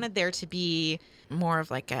 I wanted there to be more of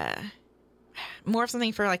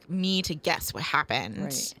something for like me to guess what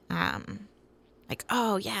happened. Right. Like,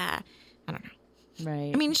 oh yeah, I don't know.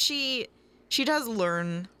 Right. I mean, she does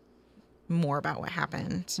learn more about what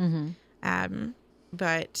happened.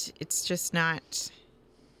 But it's just it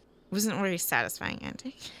wasn't a very satisfying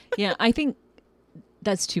ending. Yeah, I think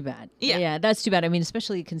that's too bad. Yeah. That's too bad. I mean,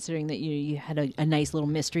 especially considering that you had a nice little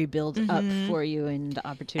mystery build up for you and the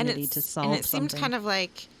opportunity to solve something. And it seemed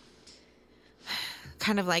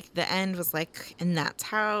kind of like the end was like, and that's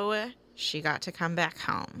how she got to come back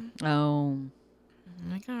home. Oh. I'm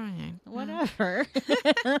like, all right. Whatever.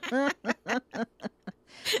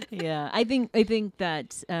 Yeah, I think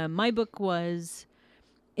that my book was,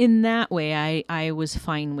 in that way, I was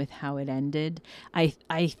fine with how it ended. I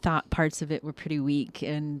thought parts of it were pretty weak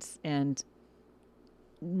and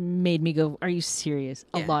made me go, "Are you serious?"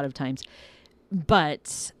 A lot of times,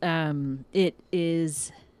 but it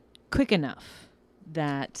is quick enough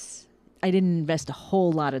that I didn't invest a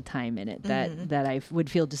whole lot of time in it that I would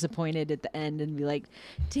feel disappointed at the end and be like,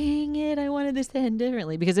 dang it, I wanted this to end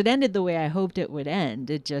differently, because it ended the way I hoped it would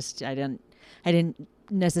end. It just, I didn't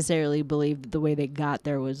necessarily believe that the way they got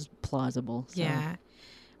there was plausible. So. Yeah.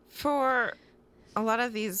 For a lot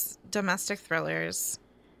of these domestic thrillers,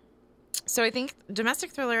 so I think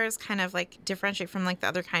domestic thrillers kind of like differentiate from like the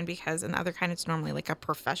other kind, because in the other kind it's normally like a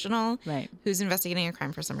professional who's investigating a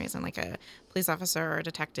crime for some reason, like a police officer or a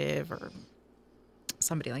detective or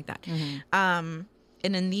somebody like that.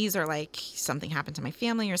 And then these are like, something happened to my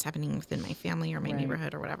family, or it's happening within my family or my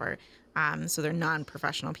neighborhood or whatever. So they're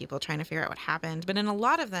non-professional people trying to figure out what happened. But in a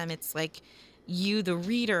lot of them, it's like you, the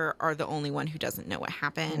reader, are the only one who doesn't know what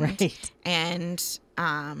happened. Right. And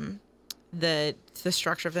the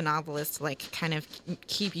structure of the novel is to like kind of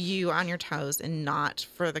keep you on your toes and not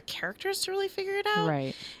for the characters to really figure it out.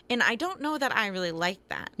 Right. And I don't know that I really like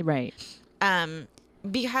that. Right.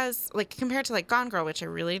 Because like compared to like Gone Girl, which I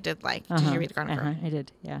really did like. Did you read Gone Girl? I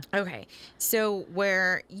did. Yeah. Okay. So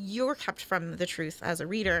where you're kept from the truth as a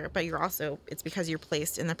reader, but you're also, it's because you're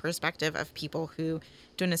placed in the perspective of people who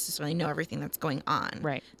don't necessarily know everything that's going on.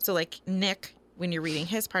 Right. So like Nick, when you're reading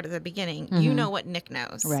his part at the beginning, you know what Nick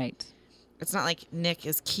knows. Right. It's not like Nick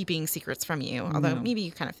is keeping secrets from you, although maybe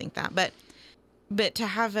you kind of think that. But to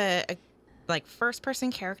have a like first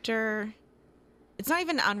person character, it's not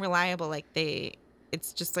even unreliable. Like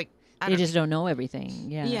it's just like They just don't know everything.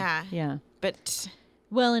 Yeah. Yeah. Yeah. But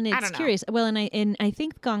well, and I it's don't know. curious. Well, and I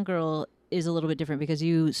think Gone Girl is a little bit different because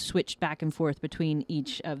you switched back and forth between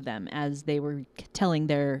each of them as they were telling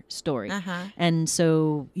their story. And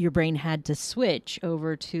so your brain had to switch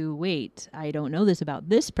over to, wait, I don't know this about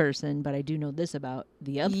this person, but I do know this about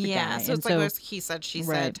the other guy. Yeah, so it's like a he said, she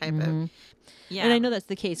said type of. Yeah. And I know that's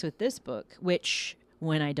the case with this book, which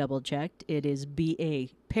when I double checked, it is B.A.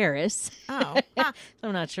 Paris. Oh. So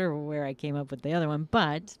I'm not sure where I came up with the other one,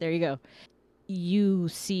 but there you go. You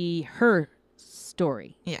see her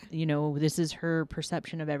story. Yeah. You know, this is her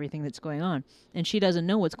perception of everything that's going on. And she doesn't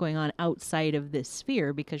know what's going on outside of this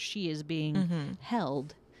sphere because she is being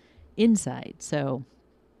held inside. So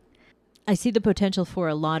I see the potential for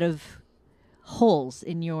a lot of holes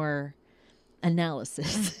in your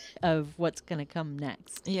analysis of what's going to come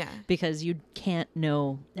next. Yeah. Because you can't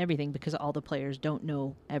know everything because all the players don't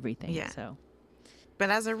know everything. Yeah. So,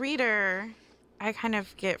 but as a reader, I kind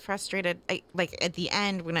of get frustrated, like at the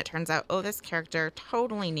end when it turns out, oh, this character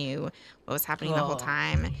totally knew what was happening the whole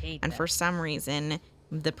time. And for some reason,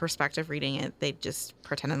 the perspective reading it, they just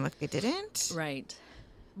pretended like they didn't. Right.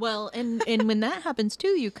 Well, and when that happens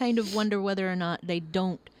too, you kind of wonder whether or not they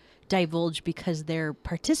don't divulge because they're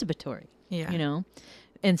participatory. Yeah. You know?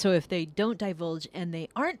 And so if they don't divulge and they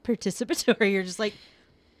aren't participatory, you're just like,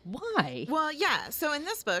 why? Well, yeah. So in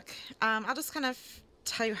this book, I'll just kind of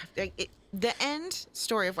tell you the end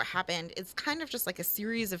story of what happened is kind of just like a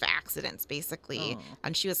series of accidents, basically. Oh.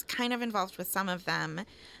 And she was kind of involved with some of them,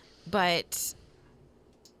 but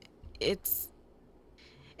it's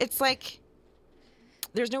like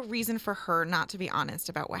there's no reason for her not to be honest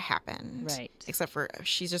about what happened. Right. Except for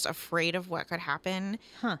she's just afraid of what could happen.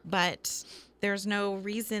 Huh. But there's no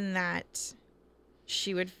reason that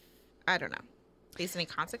she would, I don't know, face any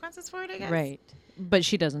consequences for it, I guess. Right. But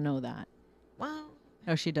she doesn't know that. Well,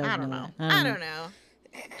 Oh, she does I don't know. I don't know.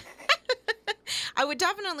 I would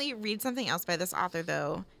definitely read something else by this author,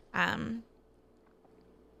 though.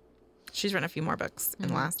 She's written a few more books in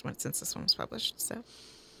the last one since this one was published. So,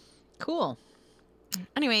 Cool.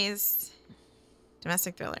 anyways,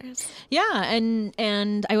 domestic thrillers. Yeah,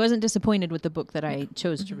 and I wasn't disappointed with the book that I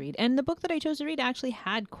chose to read. And the book that I chose to read actually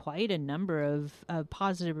had quite a number of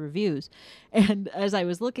positive reviews. And as I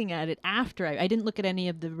was looking at it after, I didn't look at any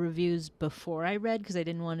of the reviews before I read because I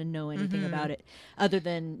didn't want to know anything about it other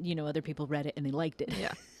than, you know, other people read it and they liked it.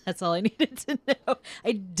 Yeah. That's all I needed to know.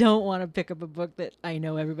 I don't want to pick up a book that I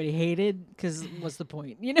know everybody hated because what's the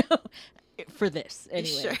point, you know? For this,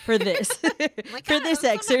 anyway. Sure. For this. Like, for this sometimes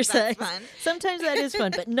that's exercise. fun. Sometimes that is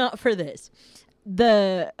fun, but not for this.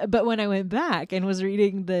 But when I went back and was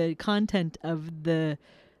reading the content of the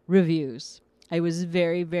reviews, I was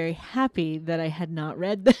very, very happy that I had not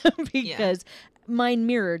read them because mine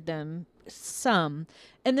mirrored them some.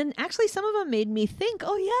 And then actually some of them made me think,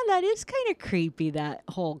 oh yeah, that is kind of creepy, that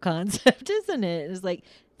whole concept, isn't it? It's like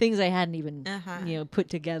things I hadn't even, you know, put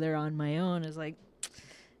together on my own. It's like,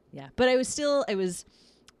 yeah. But I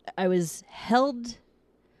was held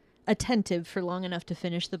attentive for long enough to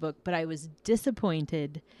finish the book, but I was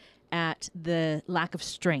disappointed at the lack of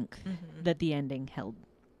strength that the ending held.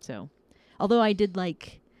 So, although I did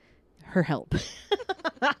like her help.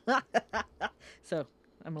 So,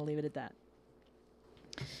 I'm going to leave it at that.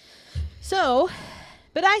 So,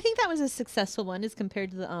 but I think that was a successful one as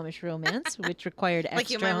compared to the Amish Romance, which required extra Like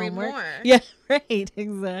you might read homework. more. Yeah, right,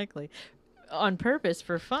 exactly. On purpose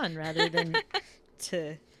for fun rather than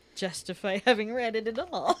to justify having read it at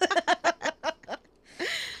all.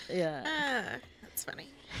 Yeah. That's funny.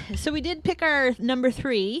 So we did pick our number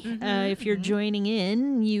 3. If you're joining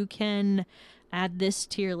in, you can add this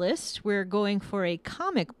to your list. We're going for a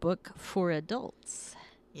comic book for adults.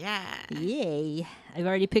 Yeah. Yay. I've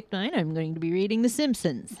already picked mine. I'm going to be reading The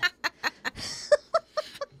Simpsons. It's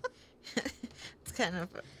kind of,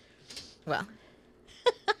 well,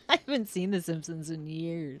 I haven't seen The Simpsons in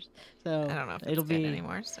years. So I don't know if it'll it's be good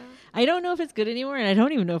anymore. So I don't know if it's good anymore, and I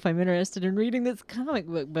don't even know if I'm interested in reading this comic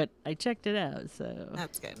book, but I checked it out, so.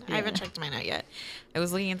 that's good. I haven't checked mine out yet. I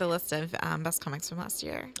was looking at the list of best comics from last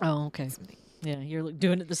year. Oh, okay. Something, Yeah, you're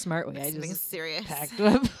doing it the smart way. I something just serious. packed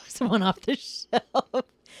up someone off the shelf.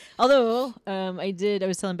 Although, I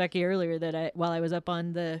was telling Becky earlier that while I was up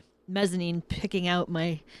on the mezzanine picking out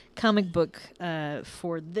my comic book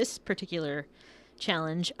for this particular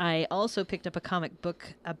challenge, I also picked up a comic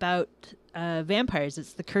book about vampires.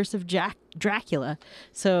 It's The Curse of Dracula.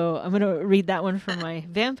 So I'm going to read that one from my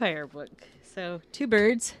vampire book. So 2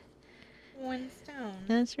 birds. One stone.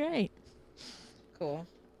 That's right. Cool.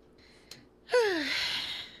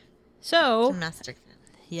 So, Domestic.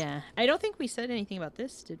 yeah. I don't think we said anything about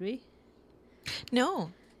this, did we?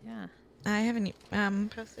 No, Yeah. I haven't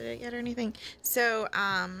posted it yet or anything. So,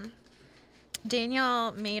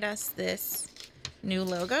 Daniel made us this new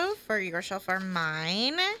logo for Your Shelf or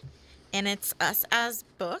Mine, and it's us as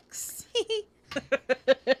books.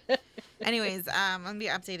 Anyways, I'm gonna be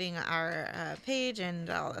updating our page and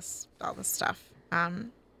all this stuff.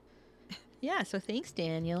 Yeah, so thanks,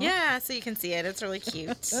 Daniel. Yeah, so you can see it. It's really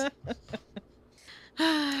cute. So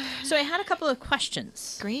I had a couple of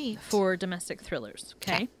questions. Great. For domestic thrillers.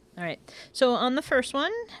 Okay. Okay. All right. So on the first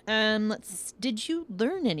one, did you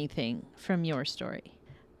learn anything from your story?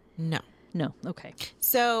 No. No. Okay.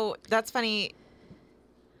 So that's funny.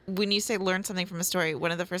 When you say learn something from a story,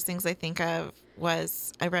 one of the first things I think of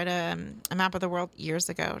was I read a Map of the World years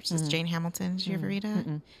ago, which is Jane Hamilton. Did you ever read it?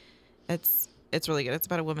 Mm-mm. It's really good. It's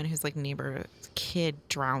about a woman whose like neighbor's kid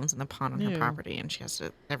drowns in the pond on her property, and she has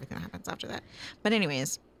to everything that happens after that. But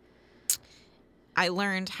anyways, I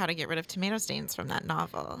learned how to get rid of tomato stains from that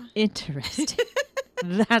novel. Interesting.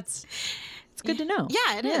 It's good to know.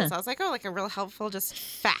 Yeah, it is. I was like, oh, like a real helpful just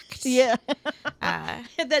fact. Yeah. Uh,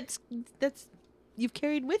 that's you've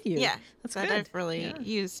carried with you. Yeah, That's that good. I've really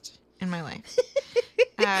used in my life.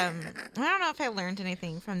 I don't know if I learned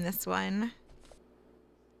anything from this one.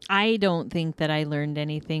 I don't think that I learned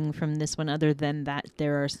anything from this one other than that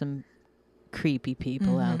there are some creepy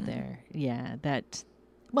people out there. Yeah,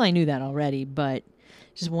 well, I knew that already, but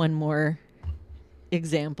just one more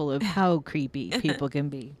example of how creepy people can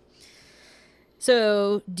be.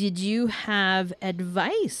 So, did you have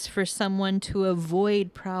advice for someone to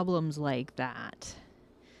avoid problems like that?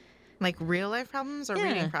 Like real life problems or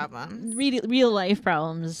reading problems? Real life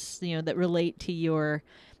problems, that relate to your...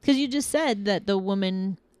 Because you just said that the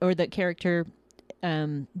woman or the character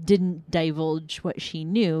didn't divulge what she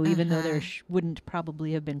knew, even though there wouldn't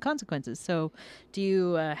probably have been consequences. So do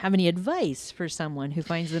you have any advice for someone who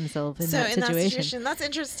finds themselves in that situation? That's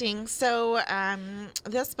interesting. So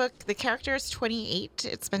this book, the character is 28.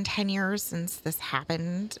 It's been 10 years since this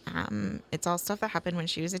happened. It's all stuff that happened when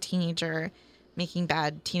she was a teenager, making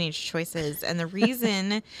bad teenage choices, and the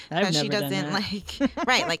reason that she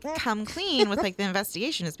doesn't come clean with like the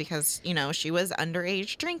investigation is because she was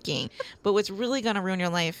underage drinking. But what's really going to ruin your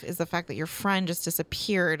life is the fact that your friend just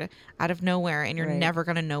disappeared out of nowhere, and you're never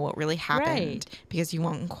going to know what really happened because you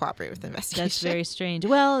won't cooperate with the investigation. That's very strange.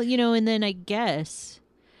 Well, and then I guess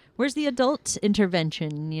where's the adult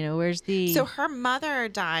intervention? Where's the... So her mother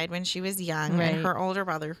died when she was young, and her older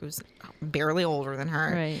brother, who's barely older than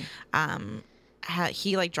her,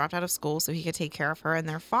 he like dropped out of school so he could take care of her, and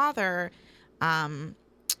their father,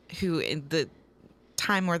 who in the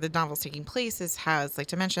time where the novel's taking place has like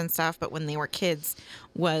dementia and stuff, but when they were kids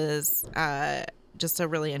was just a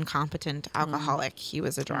really incompetent alcoholic. He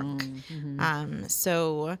was a drunk. And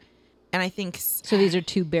I think so these are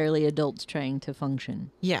two barely adults trying to function.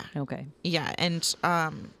 Yeah. Okay. Yeah, and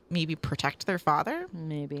maybe protect their father.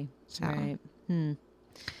 Maybe. So. Right.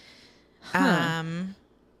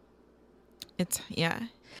 It's yeah,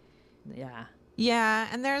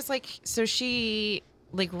 and there's so she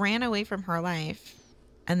ran away from her life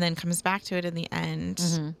and then comes back to it in the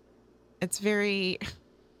end. It's very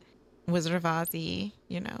Wizard of Oz-y,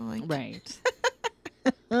 right.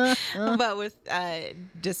 but with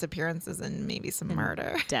disappearances and maybe some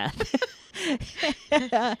murder, death.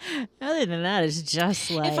 Other than that, it's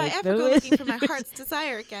just like, if I ever go looking for my heart's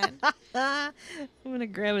desire again, I'm gonna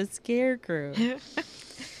grab a scarecrow.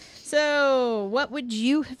 So, what would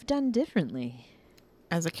you have done differently?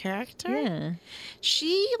 As a character? Yeah.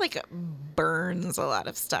 She, burns a lot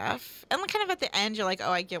of stuff. And, kind of at the end, you're like,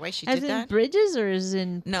 oh, I get why she did that. As in bridges or as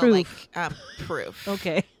in no, proof? Proof.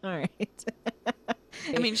 Okay. All right.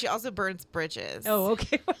 I mean, she also burns bridges. Oh,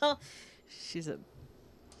 okay. Well, she's a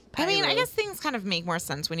pyro. I mean, I guess things kind of make more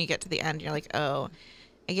sense when you get to the end. You're like, oh,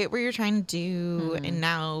 I get what you're trying to do. And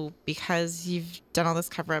now, because you've done all this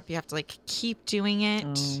cover-up, you have to, keep doing it.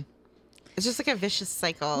 Oh. It's just a vicious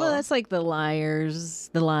cycle. Well, that's like the lies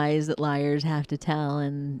that liars have to tell,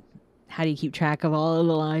 and how do you keep track of all of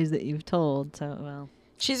the lies that you've told? So, well,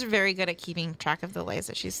 she's very good at keeping track of the lies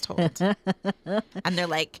that she's told, and they're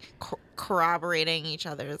corroborating each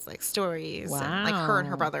other's stories. Wow. And, her and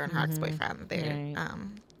her brother and her ex-boyfriend, they're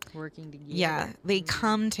working together. Yeah, they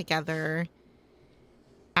come together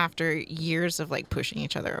after years of pushing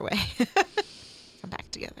each other away. Come back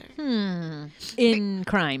together. In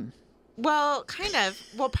crime. Well, kind of.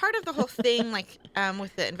 Well, part of the whole thing,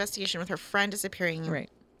 with the investigation with her friend disappearing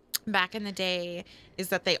back in the day, is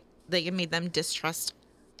that they made them distrust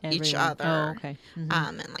each other. Oh, okay.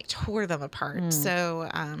 And tore them apart. So,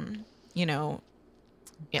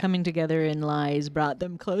 Yeah. Coming together in lies brought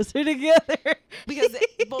them closer together. because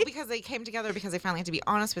they came together because they finally had to be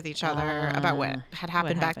honest with each other about what had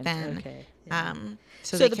happened back then. Okay. Yeah.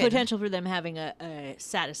 So the they could- potential for them having a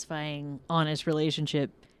satisfying, honest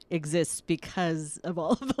relationship exists because of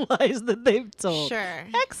all of the lies that they've told. Sure.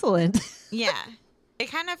 Excellent. Yeah. It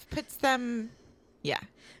kind of puts them,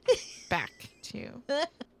 back to.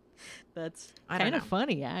 That's I don't kind of know.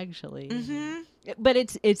 funny, actually. Mm-hmm. But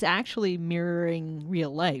it's actually mirroring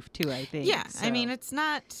real life too, I think. Yeah. I so- mean, it's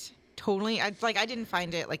not totally. I didn't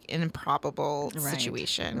find it like an improbable Right,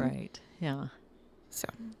 situation. Right. Yeah. So.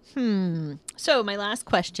 So my last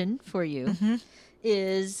question for you Mm-hmm.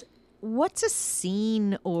 is, what's a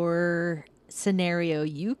scene or scenario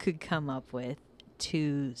you could come up with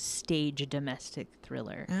to stage a domestic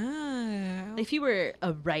thriller? Oh. If you were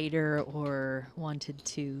a writer or wanted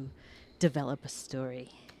to develop a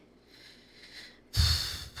story.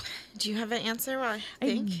 Do you have an answer? While I I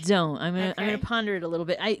think. don't. I'm gonna Okay. ponder it a little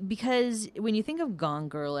bit. Because when you think of Gone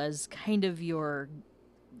Girl as kind of your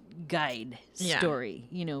guide Yeah. story,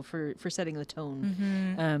 for setting the tone.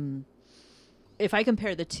 Mm-hmm. If I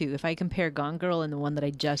compare the two, if I compare Gone Girl and the one that I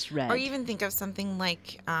just read, Or even think of something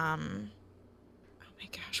like, oh my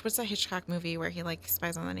gosh, what's that Hitchcock movie where he like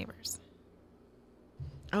spies on the neighbors?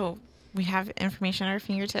 Oh, we have information at our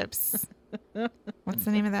fingertips. What's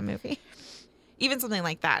the name of that movie? Even something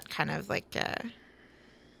like that, kind of like a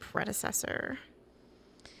predecessor.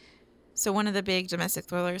 So one of the big domestic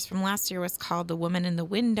thrillers from last year was called The Woman in the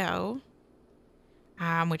Window,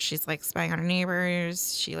 which she's like spying on her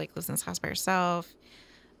neighbors. She like lives in this house by herself.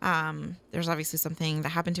 There's obviously something that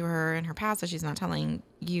happened to her in her past that she's not telling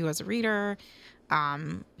you as a reader.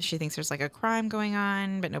 She thinks there's like a crime going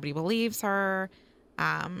on, but nobody believes her.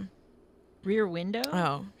 Rear Window.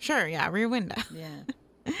 Oh, sure. Yeah. Rear Window.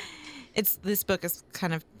 Yeah. This book is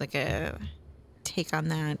kind of like a take on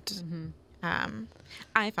that. Mm-hmm.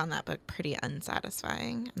 I found that book pretty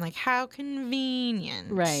unsatisfying. I'm like, how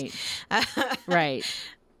convenient. Right. Right.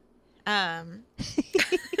 Um,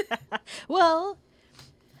 Well,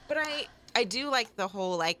 but I do like the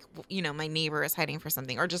whole like my neighbor is hiding for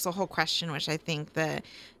something, or just a whole question, which I think the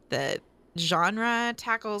genre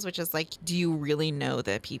tackles, which is like, do you really know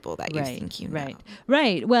the people that you think you know?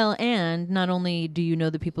 Right. Well, and not only do you know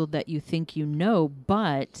the people that you think you know,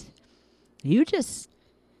 but you just,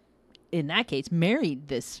 in that case, married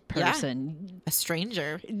this person A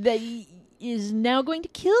stranger. that is now going to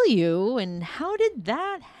kill you. And how did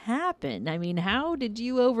that happen? I mean, how did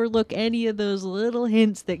you overlook any of those little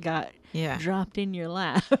hints that got Yeah. dropped in your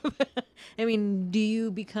lap? I mean, do you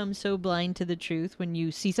become so blind to the truth when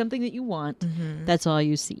you see something that you want? Mm-hmm. That's all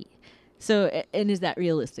you see. So, and is that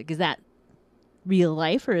realistic? Is that real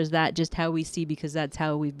life, or is that just how we see because that's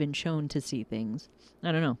how we've been shown to see things?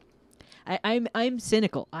 I don't know. I'm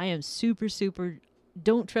cynical. I am super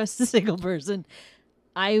don't trust a single person.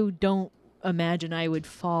 I don't imagine I would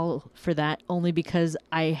fall for that, only because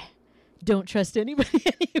I don't trust anybody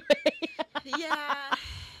anyway.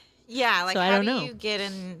 Yeah, like So I how don't do know. you get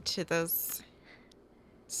into those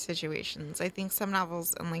situations? I think some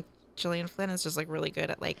novels, and like Gillian Flynn is just like really good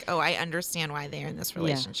at like, oh, I understand why they're in this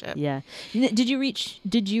relationship. Yeah. Did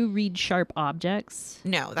you read Sharp Objects?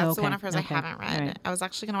 No, that's the one Okay, of hers I okay, haven't read. alright. I was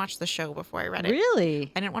actually gonna watch the show before I read it. Really?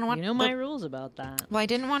 I didn't want to watch. You know my rules about that. Well, I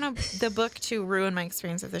didn't want the book to ruin my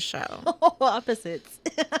experience of the show. Opposites.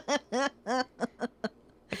 I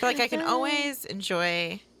feel like I can always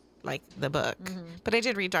enjoy like the book, but I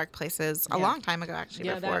did read Dark Places a Yeah. long time ago, actually,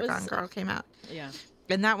 Yeah, that before was- Gone Girl came out, Yeah.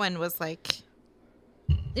 and that one was like,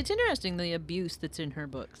 It's interesting, the abuse that's in her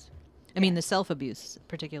books. I mean, the self-abuse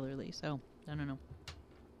particularly. So, I don't know.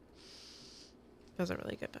 those are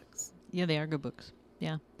really good books. Yeah, they are good books.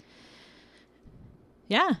 Yeah.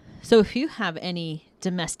 Yeah. So if you have any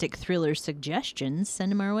domestic thriller suggestions,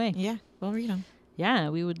 send them our way. Yeah, we'll read them. Yeah,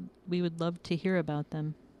 we would love to hear about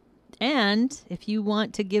them. And if you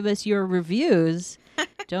want to give us your reviews,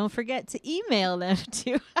 don't forget to email them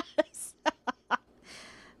to us.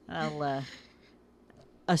 I'll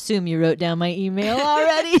assume you wrote down my email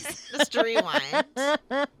already. Just to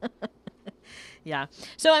rewind. Yeah.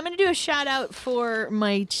 So I'm going to do a shout out for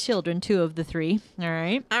my children, 2 of the 3. All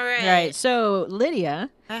right. All right. All right. So Lydia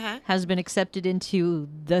Uh-huh. has been accepted into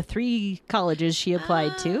the 3 colleges she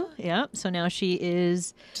applied to. Yep. So now she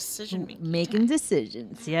is Decision making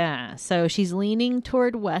decisions. Yeah. So she's leaning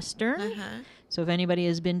toward Western. Uh-huh. So if anybody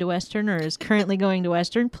has been to Western or is currently going to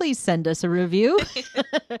Western, please send us a review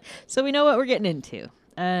so we know what we're getting into.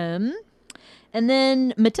 And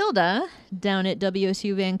then Matilda, down at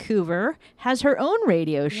WSU Vancouver, has her own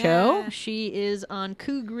radio show. Yeah. She is on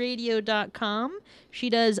CougRadio.com. She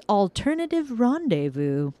does Alternative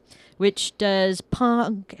Rendezvous, which does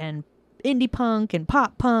punk and indie punk and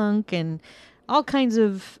pop punk and all kinds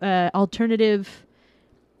of alternative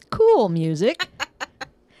cool music.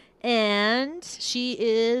 And she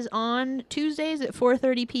is on Tuesdays at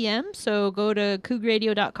 4:30 p.m. So go to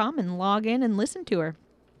CougRadio.com and log in and listen to her.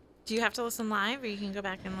 Do you have to listen live, or you can go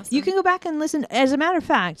back and listen? You can go back and listen. As a matter of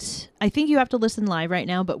fact, I think you have to listen live right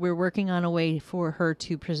now, but we're working on a way for her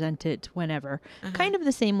to present it whenever. Kind of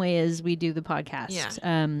the same way as we do the podcast.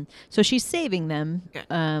 Yeah. So she's saving them Good.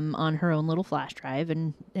 on her own little flash drive,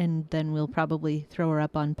 and then we'll probably throw her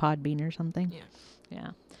up on Podbean or something. Yeah.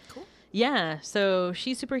 Yeah. Cool. Yeah, so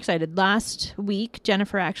she's super excited. Last week,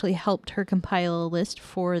 Jennifer actually helped her compile a list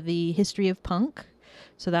for the history of punk.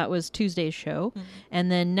 So that was Tuesday's show.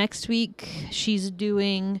 And then next week, she's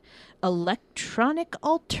doing electronic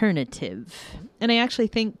alternative. And I actually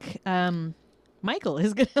think Michael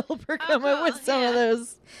is going to help her come up with some of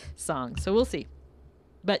those songs. So we'll see.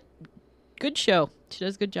 But good show. She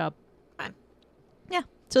does a good job. Fun. Yeah.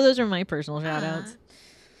 So those are my personal shout outs.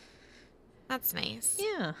 That's nice.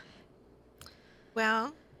 Yeah.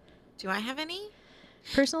 Well, do I have any?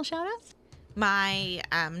 Personal shout outs? My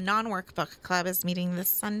non-work book club is meeting this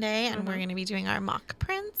Sunday, and we're going to be doing our mock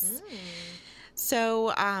prints.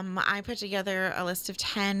 So I put together a list of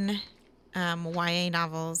 10 YA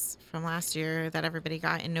novels from last year that everybody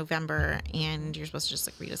got in November, and you're supposed to just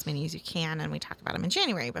like read as many as you can, and we talk about them in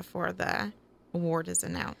January before the award is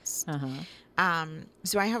announced.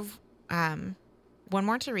 So I have one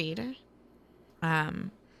more to read,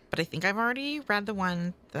 but I think I've already read the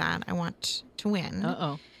one that I want to win.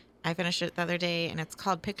 Uh-oh. I finished it the other day, and it's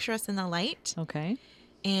called Picture Us in the Light, Okay.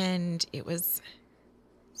 and it was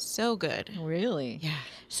so good. Really? Yeah.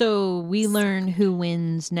 So we learn who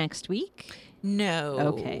wins next week? No.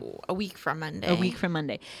 Okay. A week from Monday. A week from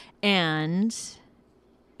Monday. And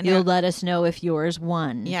And you'll then- let us know if yours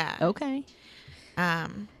won. Yeah. Okay.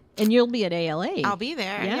 Um, And you'll be at ALA. I'll be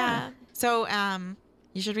there. Yeah. Yeah. So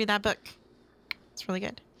you should read that book. It's really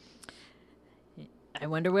good. I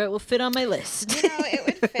wonder where it will fit on my list. You know, it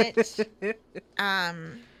would fit.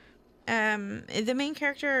 The main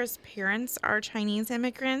character's parents are Chinese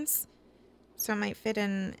immigrants, so it might fit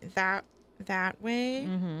in that way.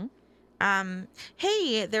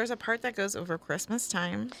 Hey, there's a part that goes over Christmas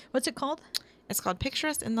time. What's it called? It's called Picture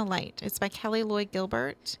Us in the Light. It's by Kelly Lloyd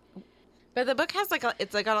Gilbert. But the book has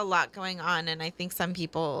it's got a lot going on, and I think some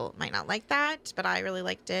people might not like that, but I really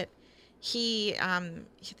liked it.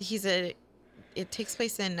 It takes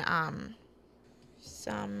place in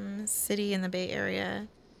some city in the Bay Area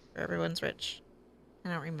where everyone's rich. I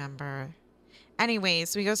don't remember.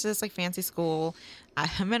 Anyways, so he goes to this like fancy school.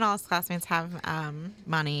 Him and all his classmates have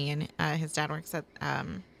money, and his dad works at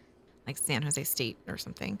like San Jose State or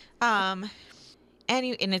something. And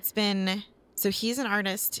it's been. So he's an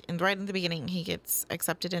artist, and right in the beginning, he gets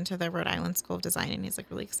accepted into the Rhode Island School of Design, and he's like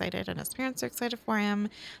really excited, and his parents are excited for him.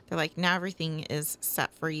 They're like, now everything is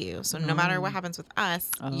set for you. So no matter what happens with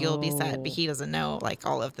us, you'll be set. But he doesn't know like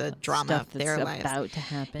all of the drama Stuff of their that's lives. about to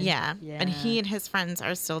happen. Yeah. And he and his friends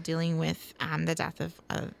are still dealing with the death of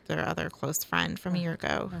their other close friend from a year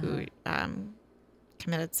ago who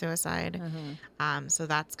committed suicide. So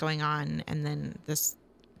that's going on, and then this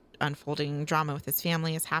unfolding drama with his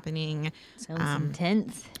family is happening. Sounds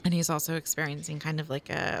intense. And he's also experiencing kind of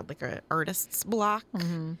like a artist's block.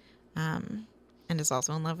 And is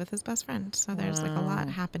also in love with his best friend. So there's like a lot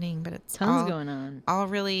happening, but it's Tons going on. all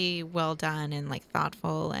really well done and like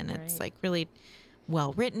thoughtful, and it's like really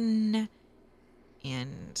well written.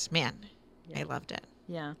 And man, I loved it.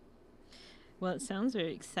 Yeah. Well, it sounds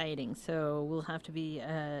very exciting. So we'll have to be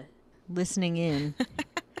listening in.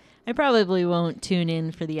 I probably won't tune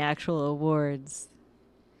in for the actual awards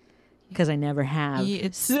because I never have.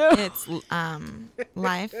 It's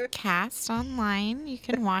live cast online. You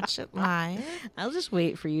can watch it live. I'll just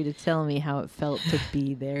wait for you to tell me how it felt to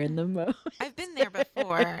be there in the moment. I've been there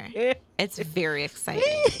before. It's very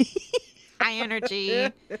exciting. High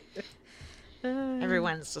energy.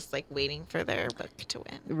 Everyone's just like waiting for their book to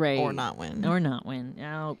win. Right. Or not win. Or not win.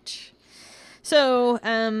 Ouch. So,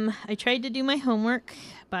 I tried to do my homework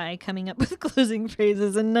by coming up with closing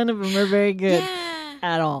phrases, and none of them are very good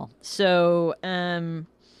at all. So, the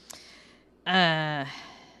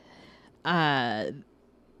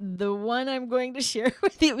one I'm going to share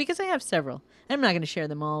with you, because I have several. I'm not going to share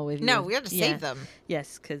them all with you. No, we have to save them.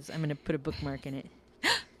 Yes, because I'm going to put a bookmark in it.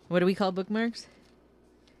 What do we call bookmarks?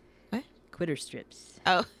 What? Quitter strips.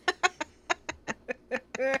 Oh.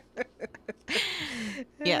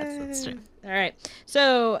 Yes, that's true. All right.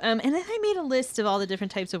 So, and then I made a list of all the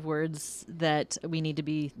different types of words that we need to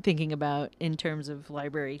be thinking about in terms of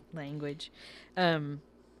library language. And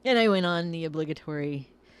I went on the obligatory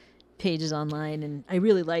pages online, and I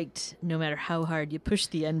really liked no matter how hard you push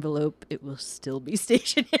the envelope, it will still be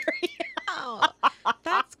stationary. Oh,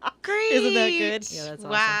 that's great. Isn't that good? Yeah, that's awesome.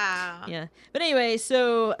 Wow. Yeah. But anyway,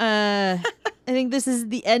 so I think this is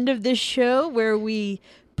the end of this show where we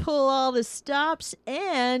pull all the stops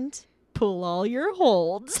and pull all your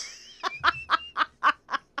holds. I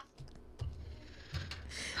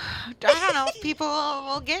don't know if people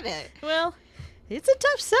will get it. Well, it's a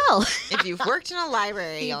tough sell. If you've worked in a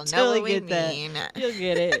library, you'll know totally what we get that. mean. You'll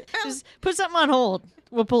get it. Just put something on hold.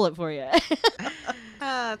 We'll pull it for you.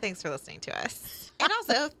 Thanks for listening to us. And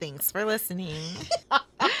also, thanks for listening.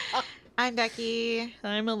 I'm Becky.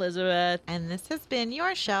 I'm Elizabeth. And this has been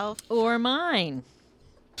Your Shelf. Or mine.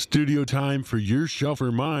 Studio time for Your Shelf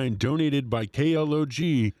or Mine, donated by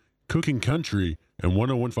KLOG, Cooking Country, and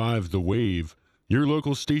 1015 The Wave. Your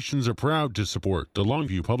local stations are proud to support the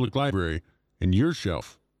Longview Public Library and Your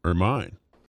Shelf or Mine.